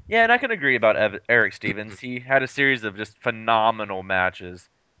 Yeah, and I can agree about Eric Stevens. He had a series of just phenomenal matches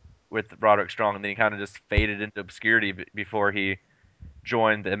with Roderick Strong, and then he kind of just faded into obscurity before he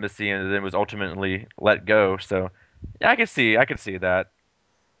joined the embassy and then was ultimately let go. So, yeah, I could see that.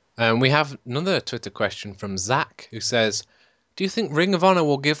 We have another Twitter question from Zach who says, "Do you think Ring of Honor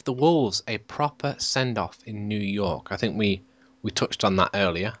will give the Wolves a proper send off in New York?" I think we touched on that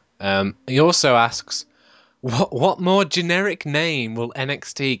earlier. He also asks, "What more generic name will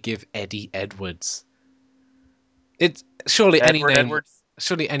NXT give Eddie Edwards?" It's surely Edwards,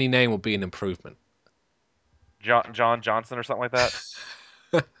 any name will be an improvement. John Johnson, or something like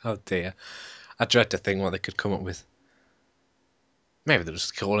that. Oh dear, I dread to think what they could come up with. Maybe they'll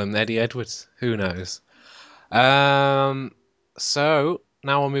just call him Eddie Edwards. Who knows? So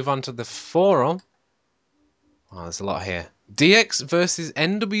now we'll move on to the forum. Oh, there's a lot here. DX versus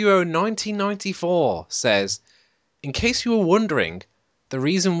NWO 1994 says, in case you were wondering, the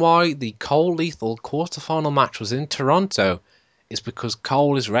reason why the Cole Lethal quarterfinal match was in Toronto is because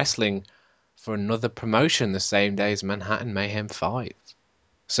Cole is wrestling for another promotion the same day as Manhattan Mayhem 5.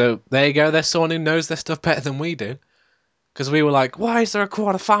 So there you go. There's someone who knows their stuff better than we do. Because we were like, why is there a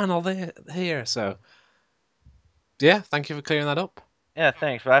quarterfinal here? So, yeah, thank you for clearing that up. Yeah,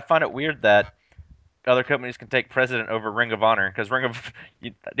 thanks. But I find it weird that other companies can take precedent over Ring of Honor because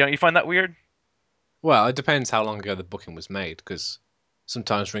don't you find that weird? Well, it depends how long ago the booking was made, because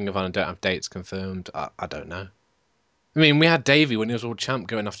sometimes Ring of Honor don't have dates confirmed. I don't know. I mean, we had Davey when he was world champ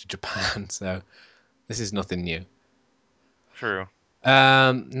going off to Japan, so this is nothing new. True.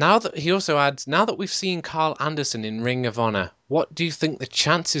 Now that he also adds, now that we've seen Carl Anderson in Ring of Honor, what do you think the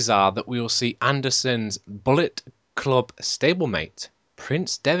chances are that we will see Anderson's Bullet Club stablemate,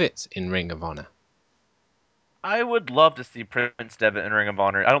 Prince Devitt, in Ring of Honor? I would love to see Prince Devitt in Ring of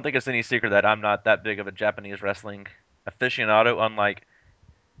Honor. I don't think it's any secret that I'm not that big of a Japanese wrestling aficionado, unlike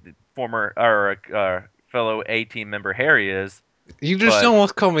the former or fellow A Team member Harry is. You just But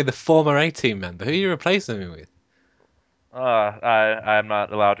almost called me the former A-Team member. Who are you replacing me with? I'm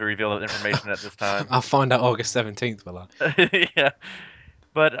not allowed to reveal that information at this time. I'll find out August 17th, will I? Yeah.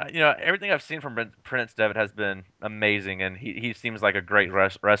 But everything I've seen from Prince Devitt has been amazing, and he seems like a great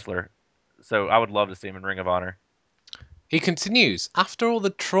wrestler. So I would love to see him in Ring of Honor. He continues, after all the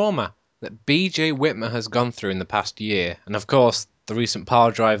trauma that BJ Whitmer has gone through in the past year, and of course the recent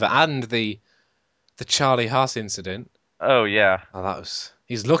pile driver and the Charlie Haas incident. Oh yeah. Oh,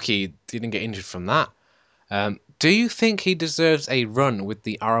 he's lucky he didn't get injured from that. Do you think he deserves a run with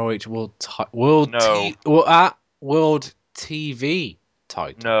the ROH No. World TV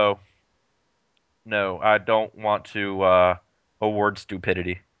title? No. No, I don't want to award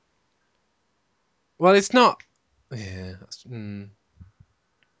stupidity. Well, it's not. Yeah.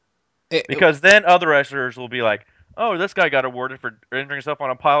 Because then other wrestlers will be like, "Oh, this guy got awarded for injuring himself on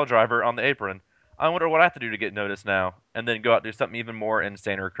a pile driver on the apron. I wonder what I have to do to get noticed now." And then go out and do something even more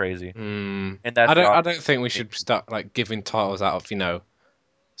insane or crazy. And that's the I don't think we should start like giving titles out of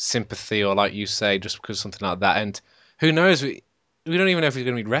sympathy or like you say just because something like that. And who knows? We don't even know if he's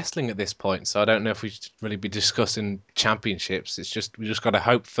going to be wrestling at this point. So I don't know if we should really be discussing championships. It's just we just got to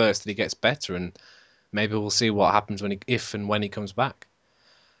hope first that he gets better, and maybe we'll see what happens if and when he comes back.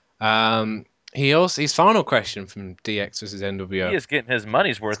 His final question from DX versus NWO. He is getting his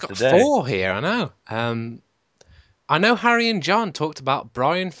money's worth He's got today. 4 here. I know. I know Harry and John talked about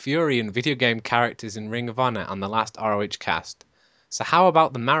Brian Fury and video game characters in Ring of Honor on the last ROH cast. So how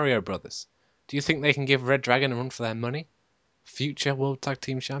about the Mario Brothers? Do you think they can give Red Dragon a run for their money? Future World Tag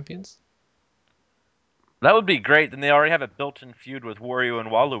Team Champions? That would be great. Then they already have a built-in feud with Wario and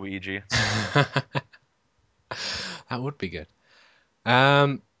Waluigi. That would be good.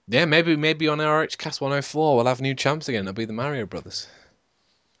 Yeah, maybe on ROH Cast 104 we'll have new champs again. It'll be the Mario Brothers.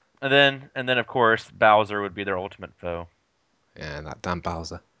 And then of course Bowser would be their ultimate foe. Yeah, that damn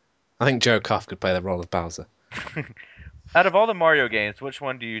Bowser. I think Joe Koff could play the role of Bowser. Out of all the Mario games, which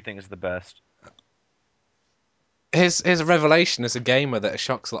one do you think is the best? Here's a revelation as a gamer that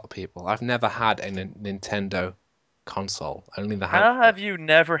shocks a lot of people. I've never had a Nintendo console. Only the How have you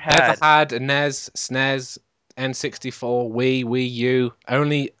never Never had? had a NES, SNES, N64, Wii U.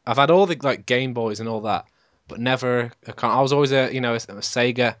 I've had all the like Game Boys and all that, but never. I was always a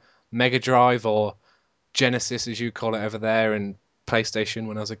Sega Mega Drive or Genesis as you call it over there, and PlayStation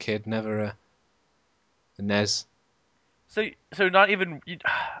when I was a kid. Never a NES. So not even.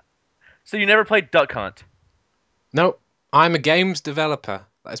 So you never played Duck Hunt? Nope. I'm a games developer.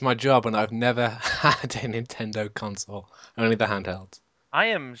 That is my job, and I've never had a Nintendo console. Only the handhelds. I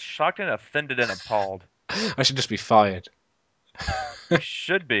am shocked and offended and appalled. I should just be fired. You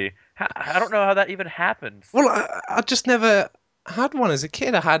should be. I don't know how that even happens. Well, I just never had one as a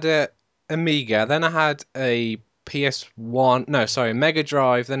kid. I had a Amiga, then I had a PS1. No, sorry, Mega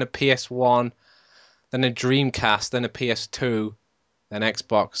Drive, then a PS1, then a Dreamcast, then a PS2, then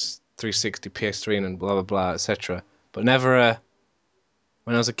Xbox 360, PS3, and blah blah blah, etc. But never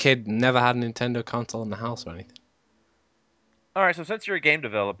when I was a kid, never had a Nintendo console in the house or anything. All right, so since you're a game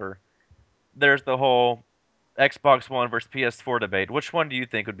developer, there's the whole Xbox One versus PS4 debate. Which one do you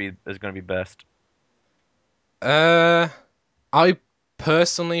think is going to be best? I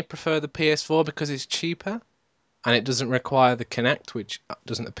personally prefer the PS4 because it's cheaper and it doesn't require the Kinect, which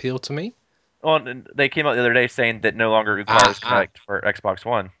doesn't appeal to me. Well, and they came out the other day saying that no longer requires Kinect for Xbox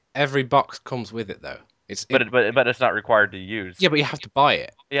One. Every box comes with it though. But it's not required to use. Yeah, but you have to buy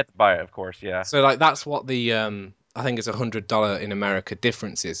it. You have to buy it, of course. Yeah. So like that's what the I think it's $100 in America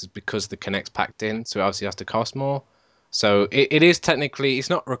difference is because the Kinect's packed in, so it obviously has to cost more. So it is technically it's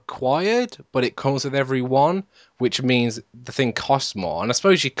not required, but it comes with every one, which means the thing costs more. And I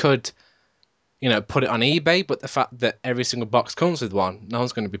suppose you could, put it on eBay, but the fact that every single box comes with one, no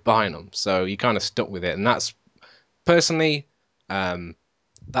one's going to be buying them. So you're kind of stuck with it, and that's personally,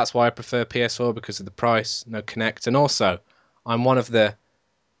 that's why I prefer PS4 because of the price, no Kinect, and also I'm one of the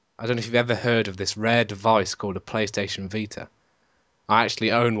I don't know if you've ever heard of this rare device called a PlayStation Vita. I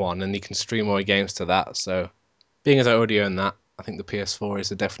actually own one, and you can stream all your games to that. So, being as I already own that, I think the PS4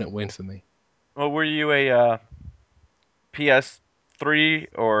 is a definite win for me. Well, were you a PS3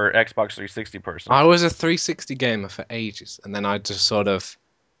 or Xbox 360 person? I was a 360 gamer for ages, and then I just sort of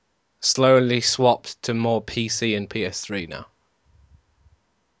slowly swapped to more PC and PS3 now.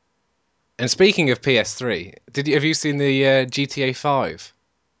 And speaking of PS3, have you seen the GTA 5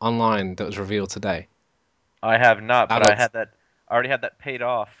 online that was revealed today? I have not, but I already had that paid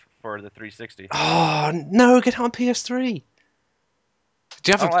off for the 360. Oh no! Get it on PS3.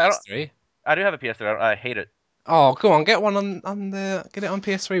 Do you have a PS3? I do have a PS3. I hate it. Oh, go on, get one on get it on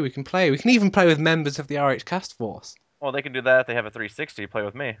PS3. We can play. We can even play with members of the RH Cast Force. Well, they can do that if they have a 360. Play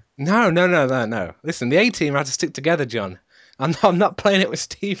with me. No. Listen, the A team had to stick together, John. I'm not playing it with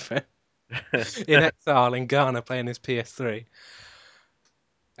Stephen in exile in Ghana playing his PS3.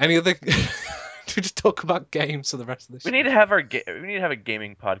 Any other? Should we just talk about games for the rest of the show? We need to have we need to have a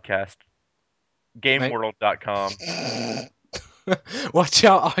gaming podcast. GameWorld.com. Watch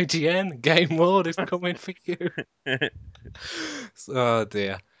out, IGN. Game World is coming for you. Oh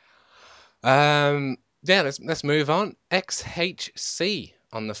dear. Yeah, let's move on. XHC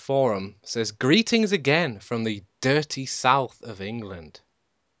on the forum says greetings again from the dirty south of England.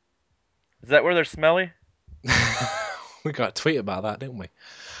 Is that where they're smelly? We got a tweet about that, didn't we?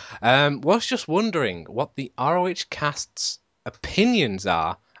 Was just wondering what the ROH cast's opinions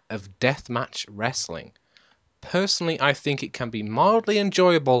are of deathmatch wrestling. Personally, I think it can be mildly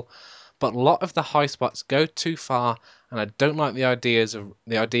enjoyable, but a lot of the high spots go too far, and I don't like the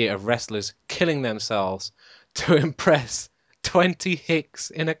idea of wrestlers killing themselves to impress 20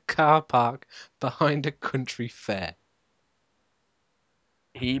 hicks in a car park behind a country fair.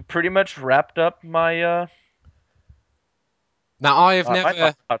 He pretty much wrapped up my Now, I have my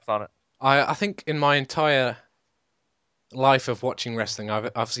never. thoughts on it. I think in my entire life of watching wrestling,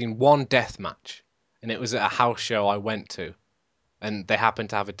 I've seen one death match, and it was at a house show I went to, and they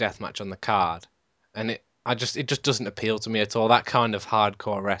happened to have a death match on the card, and it just doesn't appeal to me at all. That kind of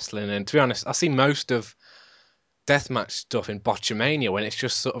hardcore wrestling, and to be honest, I see most of deathmatch stuff in Botchamania when it's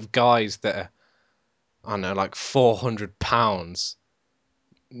just sort of guys that are, I don't know, like 400 pounds,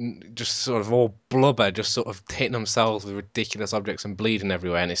 just sort of all blubber, just sort of hitting themselves with ridiculous objects and bleeding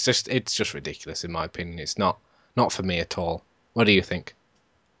everywhere, and it's just ridiculous in my opinion. It's not for me at all. What do you think?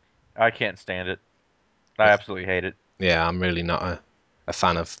 I can't stand it. I absolutely hate it. Yeah, I'm really not a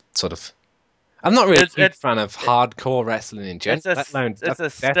fan of sort of. I'm not really a huge fan of hardcore wrestling in general. Let alone it's a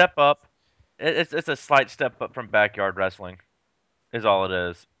step up. It's a slight step up from backyard wrestling, is all it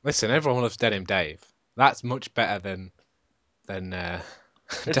is. Listen, everyone loves Denim Dave. That's much better than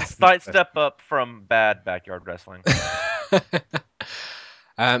It's a slight step up from bad backyard wrestling.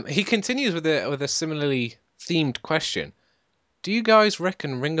 He continues with a similarly themed question. Do you guys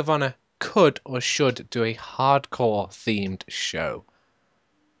reckon Ring of Honor could or should do a hardcore themed show?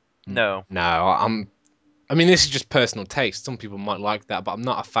 No. No, I mean, this is just personal taste. Some people might like that, but I'm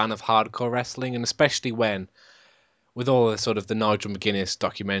not a fan of hardcore wrestling, and especially when, with all the sort of the Nigel McGuinness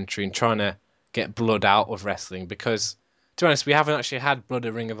documentary and trying to get blood out of wrestling, because to be honest, we haven't actually had blood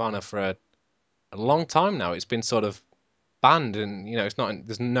at Ring of Honor for a long time now. It's been sort of banned, and it's not.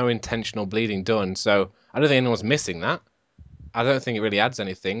 There's no intentional bleeding done, so I don't think anyone's missing that. I don't think it really adds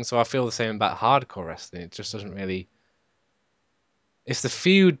anything. So I feel the same about hardcore wrestling. It just doesn't really. If the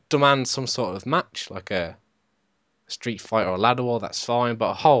feud demands some sort of match, like a street fight or a ladder war, that's fine.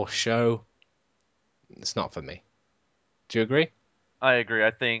 But a whole show, it's not for me. Do you agree? I agree. I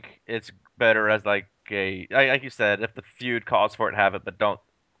think it's better as like like you said, if the feud calls for it, have it, but don't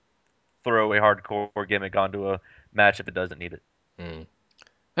throw a hardcore gimmick onto a match if it doesn't need it. I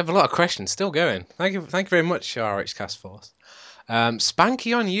have a lot of questions still going. Thank you very much, RH Cast Force.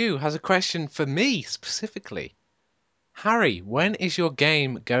 Spanky on You has a question for me specifically. Harry, when is your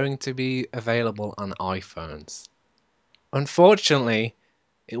game going to be available on iPhones? Unfortunately,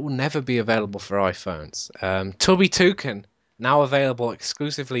 it will never be available for iPhones. Tubby Toucan, now available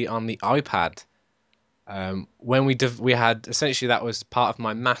exclusively on the iPad. When we had essentially that was part of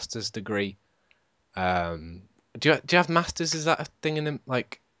my master's degree. Do you have masters? Is that a thing in them?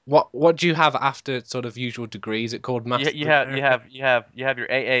 Like what do you have after sort of usual degrees? Is it called master? You have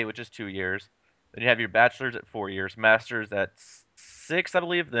your AA, which is 2 years. Then you have your bachelor's at 4 years, master's at 6, I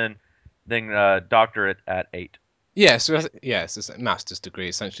believe. Then doctorate at 8. Yeah, so it's a master's degree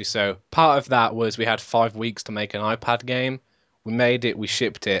essentially. So part of that was we had 5 weeks to make an iPad game. We made it, we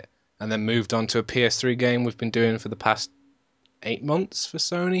shipped it, and then moved on to a PS3 game we've been doing for the past 8 months for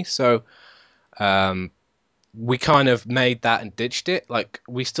Sony. So we kind of made that and ditched it. Like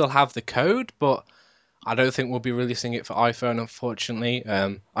we still have the code, but I don't think we'll be releasing it for iPhone, unfortunately.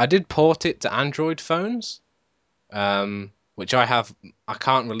 I did port it to Android phones, which I have. I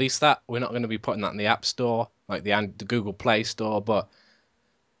can't release that. We're not going to be putting that in the App Store, like the Google Play Store. But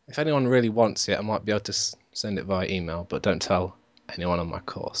if anyone really wants it, I might be able to send it via email. But don't tell anyone on my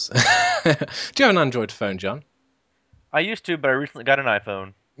course. Do you have an Android phone, John? I used to, but I recently got an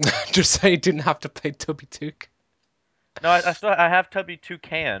iPhone. Just say you didn't have to play Tubby Took. No, I have Tubby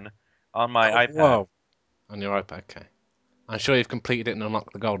Toucan on my iPad. Whoa. On your iPad, okay. I'm sure you've completed it and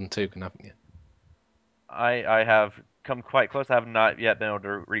unlocked the golden toucan, haven't you? I have come quite close. I have not yet been able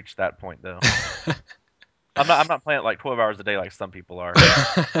to reach that point though. I'm not playing it like 12 hours a day like some people are.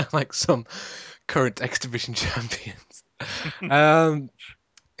 Like some current X Division champions.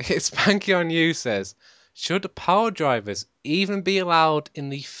 Spanky on You says, should power drivers even be allowed in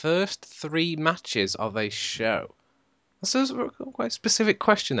the first 3 matches of a show? This is a quite specific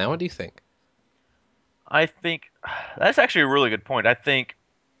question there. What do you think? I think that's actually a really good point. I think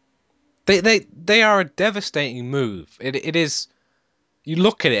They are a devastating move. It is. You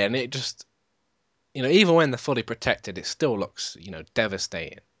look at it and it just, even when they're fully protected, it still looks,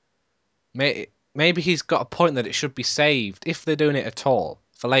 devastating. Maybe he's got a point that it should be saved if they're doing it at all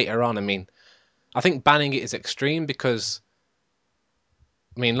for later on. I mean, I think banning it is extreme because,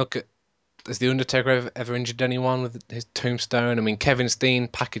 look at, has the Undertaker ever injured anyone with his tombstone? I mean, Kevin Steen,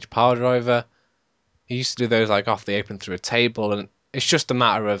 package power driver. He used to do those like off the apron through a table, and it's just a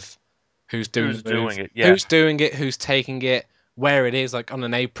matter of who's doing who's the move, doing it? Yeah. who's doing it, who's taking it, where it is. Like on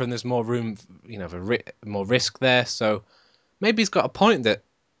an apron, there's more room, for more risk there. So maybe he's got a point that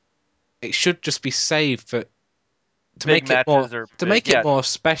it should just be saved to Big make it more matches are to big. make it Yeah. more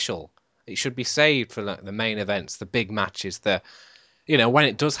special. It should be saved for like the main events, the big matches. When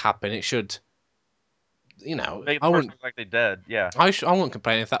it does happen, it should. Make the I person wouldn't. look like they dead. Yeah. I wouldn't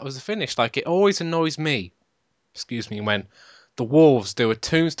complain if that was the finish. Like it always annoys me. Excuse me, when the Wolves do a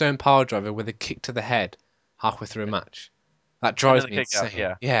tombstone power driver with a kick to the head halfway through a match. That And drives then the me kick out.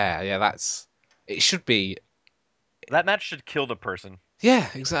 insane. Yeah. Yeah. It should be. That match should kill the person. Yeah,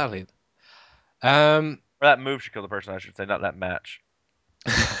 exactly. Or that move should kill the person, I should say, not that match.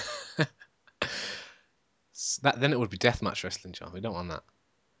 Then it would be deathmatch wrestling, John. We don't want that.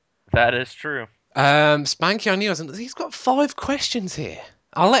 That is true. Spanky on you, he's got 5 questions here.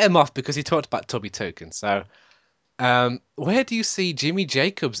 I'll let him off because he talked about Tubby Token. So, where do you see Jimmy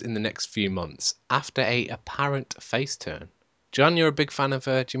Jacobs in the next few months after a apparent face turn? John, you're a big fan of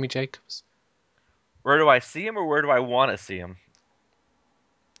Jimmy Jacobs? Where do I see him or where do I want to see him?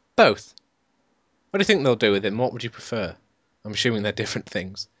 Both. What do you think they'll do with him? What would you prefer? I'm assuming they're different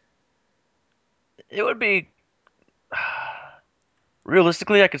things. It would be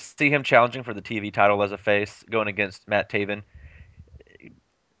realistically, I could see him challenging for the TV title as a face, going against Matt Taven.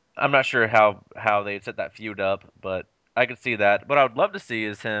 I'm not sure how they'd set that feud up, but I could see that. What I would love to see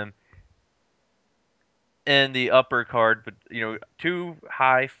is him in the upper card, but too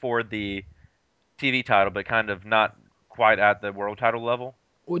high for the TV title, but kind of not quite at the world title level.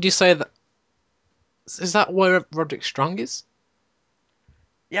 Would you say that is that where Roderick Strong is?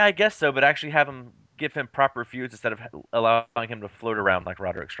 Yeah, I guess so, but actually give him proper feuds instead of allowing him to float around like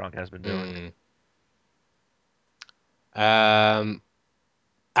Roderick Strong has been doing. And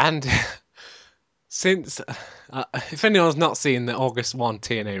since if anyone's not seen the August 1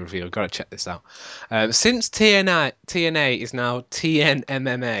 TNA review, I've got to check this out. Since TNA is now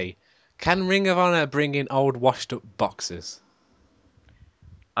TNMMA, can Ring of Honor bring in old washed up boxers?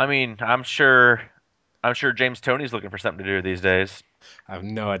 I mean, I'm sure James Toney's looking for something to do these days. I have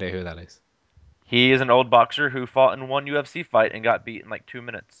no idea who that is. He is an old boxer who fought in one UFC fight and got beat in like 2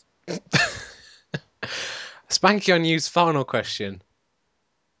 minutes. Spanky on You's final question.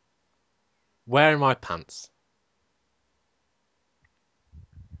 Where are my pants?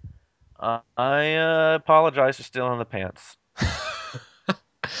 I apologize for stealing the pants.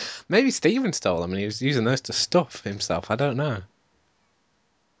 Maybe Steven stole them and he was using those to stuff himself. I don't know.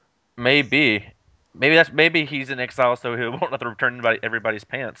 Maybe he's in exile, so he won't have to return everybody's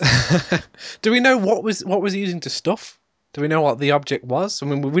pants. Do we know what was he using to stuff? Do we know what the object was? I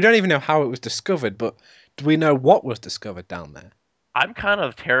mean, we don't even know how it was discovered, but do we know what was discovered down there? I'm kind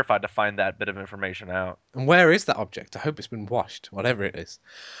of terrified to find that bit of information out. And where is that object? I hope it's been washed, whatever it is.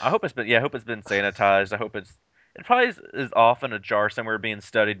 I hope it's been sanitized. I hope it probably is off in a jar somewhere being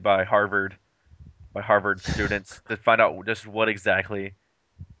studied by Harvard students to find out just what exactly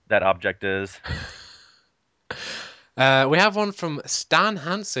that object is. We have one from Stan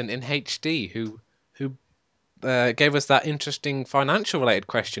Hansen in HD who gave us that interesting financial related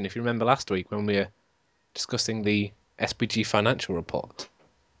question. If you remember last week when we were discussing the SPG financial report.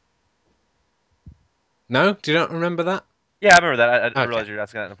 No, do you not remember that? Yeah, I remember that. I Okay. realized you were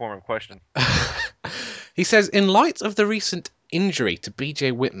asking that in the form of a question. He says, in light of the recent injury to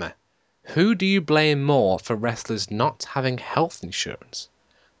BJ Whitmer, who do you blame more for wrestlers not having health insurance?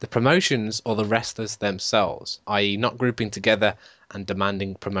 The promotions or the wrestlers themselves, i.e. not grouping together and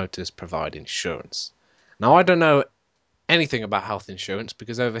demanding promoters provide insurance? Now, I don't know anything about health insurance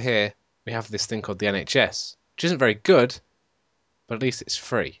because over here we have this thing called the NHS, which isn't very good, but at least it's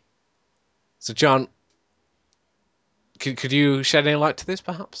free. So, John, could you shed any light to this,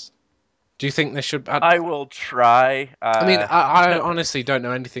 perhaps? Do you think they should? I will try. I mean, I honestly don't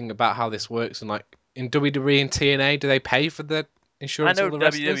know anything about how this works. And like in WWE and TNA, do they pay for the insurance know all the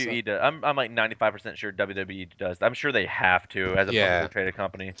wrestlers? WWE does. I'm like 95% sure WWE does. I'm sure they have to as a Yeah. publicly traded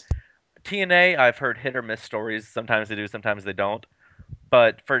company. TNA, I've heard hit or miss stories. Sometimes they do, sometimes they don't.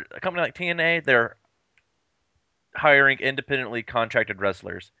 But for a company like TNA, they're hiring independently contracted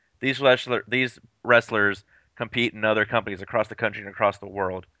wrestlers. These wrestlers compete in other companies across the country and across the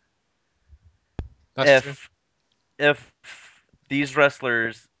world. That's true. If these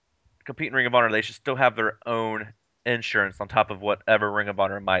wrestlers compete in Ring of Honor, they should still have their own insurance on top of whatever Ring of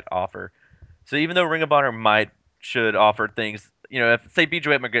Honor might offer. So even though Ring of Honor should offer things, if say BJ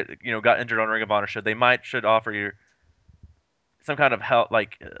Whitmer got injured on Ring of Honor should offer you some kind of help,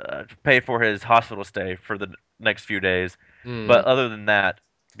 like pay for his hospital stay for the next few days. But other than that,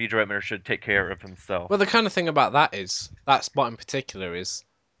 BJ Whitmer should take care of himself. Well, the kind of thing about that is that spot in particular is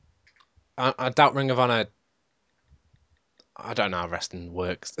I doubt Ring of Honor. I don't know how wrestling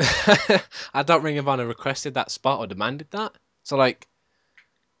works. I doubt Ring of Honor requested that spot or demanded that. So like,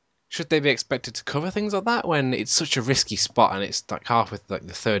 should they be expected to cover things like that when it's such a risky spot and it's like half with like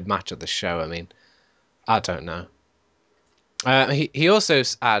the third match of the show? I mean, I don't know. He also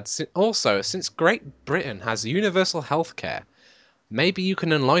adds, also, since Great Britain has universal health care, maybe you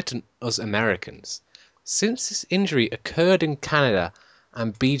can enlighten us Americans. Since this injury occurred in Canada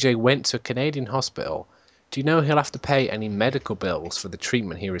and BJ went to a Canadian hospital, do you know he'll have to pay any medical bills for the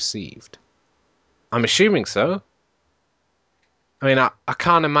treatment he received? I'm assuming so. I mean, I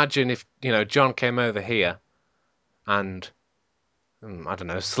can't imagine if, John came over here and, I don't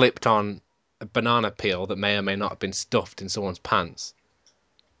know, slipped on a banana peel that may or may not have been stuffed in someone's pants,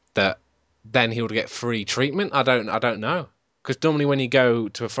 that then he would get free treatment. I don't know. Because normally when you go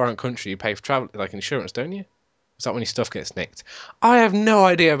to a foreign country, you pay for travel, like insurance, don't you? Is that when your stuff gets nicked? I have no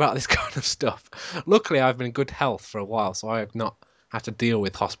idea about this kind of stuff. Luckily, I've been in good health for a while, so I have not had to deal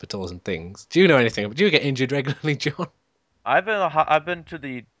with hospitals and things. Do you know anything? Do you get injured regularly, John? I've been to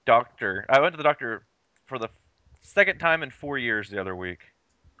the doctor. I went to the doctor for the second time in 4 years the other week.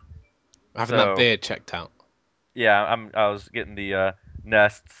 Having that beard checked out. Yeah, I was getting the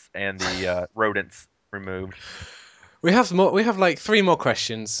nests and the rodents removed. We have more. We have like 3 more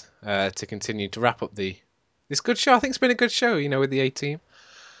questions to continue to wrap up this good show. I think it's been a good show, with the A team.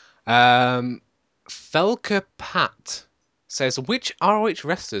 Felker Pat says, which ROH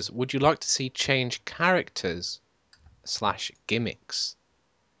wrestlers would you like to see change characters / gimmicks?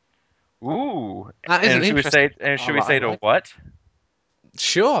 Ooh, That is an interesting. Should we say to what?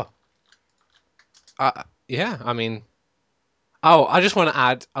 Sure. Yeah, I mean. Oh, I just want to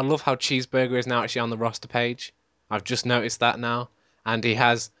add, I love how Cheeseburger is now actually on the roster page. I've just noticed that now, and he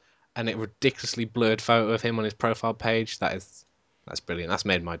has a ridiculously blurred photo of him on his profile page. That's brilliant. That's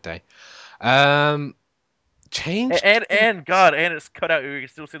made my day. Change and God, and it's cut out. You can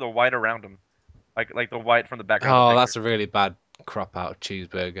still see the white around him, like the white from the background. Oh, that's a really bad crop out of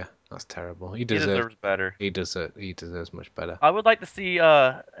Cheeseburger. That's terrible. He deserves better. He deserves much better. I would like to see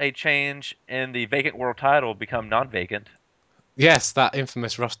a change in the vacant world title become non-vacant. Yes, that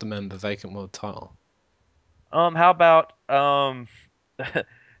infamous roster member vacant world title. How about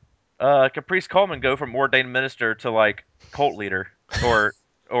Caprice Coleman go from ordained minister to like cult leader or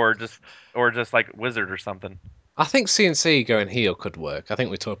just like wizard or something. I think CNC going heel could work. I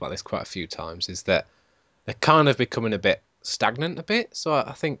think we talked about this quite a few times. Is that they're kind of becoming a bit stagnant a bit. So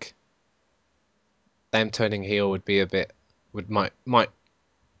I think them turning heel would be might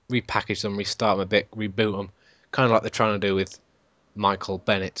repackage them, restart them a bit, reboot them, kind of like they're trying to do with Michael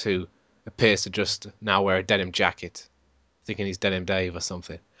Bennett, who appears to just now wear a denim jacket, thinking he's Denim Dave or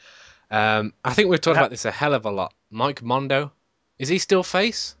something. I think we've talked about this a hell of a lot. Mike Mondo, is he still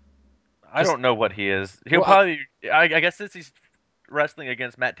face? I don't know what he is. He'll probably. I guess since he's wrestling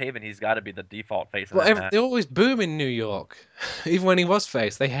against Matt Taven, he's got to be the default face. They always boom in New York, even when he was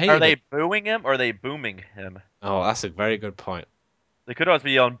face. They hate. Are they booing him or are they booming him? Oh, that's a very good point. They could always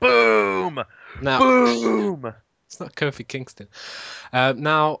be yelling "boom, boom." It's not Kofi Kingston.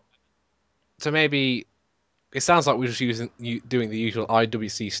 Now, so maybe it sounds like we're just doing the usual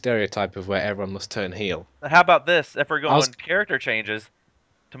IWC stereotype of where everyone must turn heel. How about this? If we're going character changes,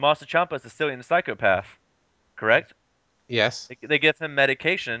 Tommaso Ciampa is a Sicilian psychopath, correct? Yes. They give him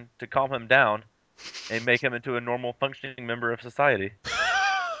medication to calm him down and make him into a normal functioning member of society.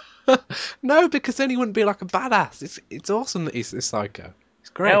 No, because then he wouldn't be like a badass. It's awesome that he's a psycho. It's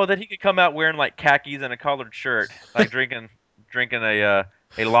great. Hell, then he could come out wearing like khakis and a collared shirt, like drinking a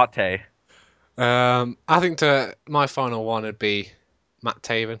latte. I think my final one would be Matt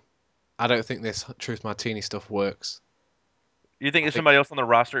Taven. I don't think this Truth Martini stuff works. You think there's somebody else on the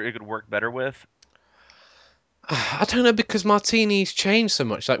roster it could work better with? I don't know, because Martini's changed so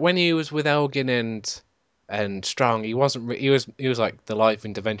much. Like when he was with Elgin and and strong. He wasn't. He was like the life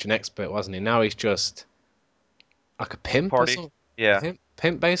intervention expert, wasn't he? Now he's just like a pimp or Party. something. Yeah.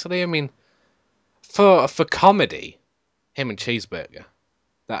 Pimp basically. I mean, for comedy, him and Cheeseburger,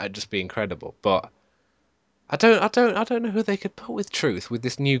 that'd just be incredible. But I don't know who they could put with Truth with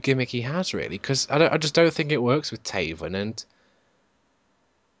this new gimmick he has really, because I just don't think it works with Taven, and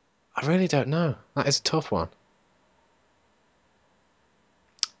I really don't know. That is a tough one.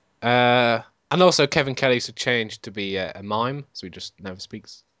 And also Kevin Kelly's have changed to be a mime, so he just never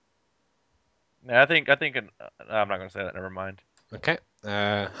speaks. Yeah, I'm not gonna say that. Never mind. Okay.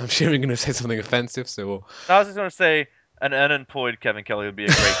 I'm sure you're going to say something offensive, so we'll... I was just gonna say an unemployed Kevin Kelly would be a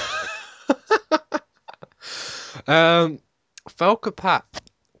great. Falca Pat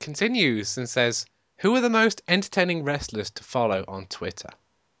continues and says, "Who are the most entertaining wrestlers to follow on Twitter?"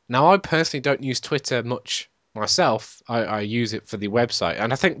 Now, I personally don't use Twitter much myself. I use it for the website,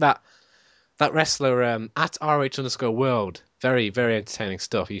 and I think that wrestler at RH_world, very, very entertaining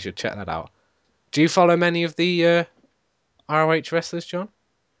stuff. You should check that out. Do you follow many of the ROH wrestlers, John?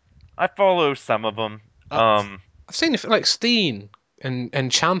 I follow some of them. I've seen it like Steen and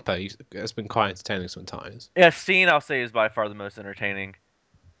Ciampa has been quite entertaining sometimes. Yeah, Steen I'll say is by far the most entertaining,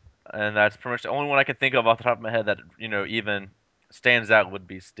 and that's pretty much the only one I can think of off the top of my head that even stands out would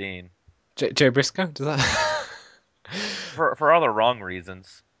be Steen. Joe Briscoe, does that? For all the wrong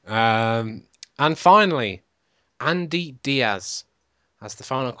reasons. And finally, Andy Diaz has the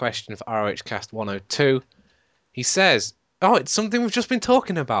final question for ROH Cast 102. He says, "Oh, it's something we've just been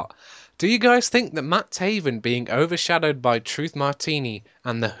talking about. Do you guys think that Matt Taven being overshadowed by Truth Martini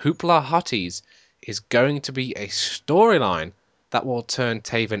and the Hoopla Hotties is going to be a storyline that will turn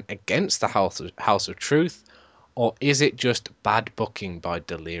Taven against the House of Truth, or is it just bad booking by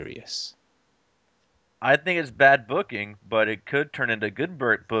Delirious?" I think it's bad booking, but it could turn into good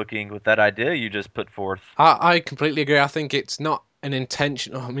booking with that idea you just put forth. I completely agree. I think it's not an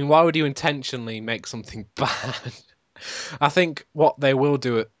intentional. I mean, why would you intentionally make something bad? I think what they will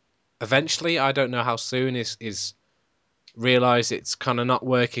do eventually, I don't know how soon, is realize it's kind of not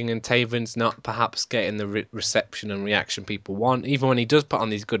working and Taven's not perhaps getting the reception and reaction people want. Even when he does put on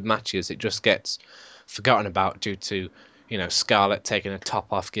these good matches, it just gets forgotten about due to, Scarlett taking her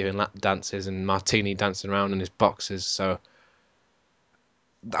top off, giving lap dances, and Martini dancing around in his boxes. So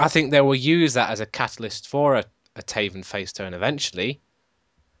I think they will use that as a catalyst for a Taven face turn eventually.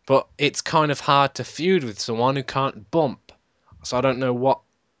 But it's kind of hard to feud with someone who can't bump. So I don't know what,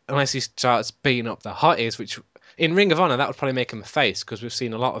 unless he starts beating up the hotties, which in Ring of Honor that would probably make him a face, because we've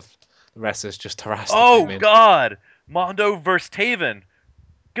seen a lot of wrestlers just harass the Oh women. God, Mondo versus Taven.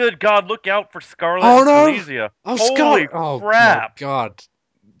 Good God, look out for Scarlett Oh and no! Kalizia. Oh Holy Scott! Oh my crap! God!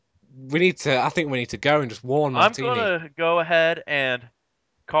 I think we need to go and just warn I'm Martini. gonna go ahead and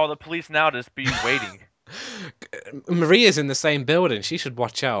call the police now. Just be waiting. Maria's in the same building. She should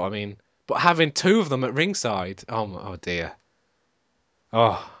watch out. I mean, but having two of them at ringside. Oh dear.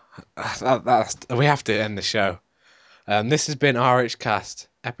 Oh, we have to end the show. This has been RH Cast,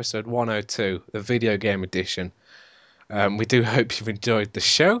 episode 102, the video game edition. We do hope you've enjoyed the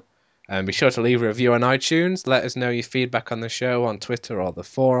show. Be sure to leave a review on iTunes. Let us know your feedback on the show on Twitter or the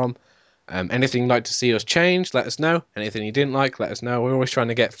forum. Anything you'd like to see us change, let us know. Anything you didn't like, let us know. We're always trying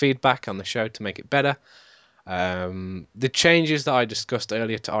to get feedback on the show to make it better. The changes that I discussed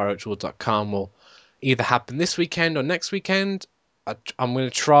earlier to rhworld.com will either happen this weekend or next weekend. I'm going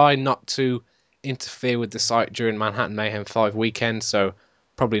to try not to interfere with the site during Manhattan Mayhem 5 weekend, so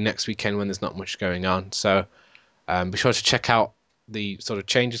probably next weekend when there's not much going on. So be sure to check out the sort of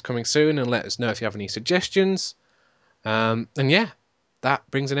changes coming soon and let us know if you have any suggestions. And yeah, that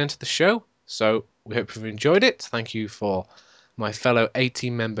brings an end to the show. So we hope you've enjoyed it. Thank you for my fellow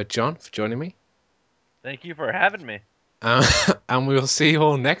A-Team member John for joining me. Thank you for having me. And we will see you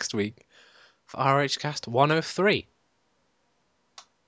all next week for RH Cast 103.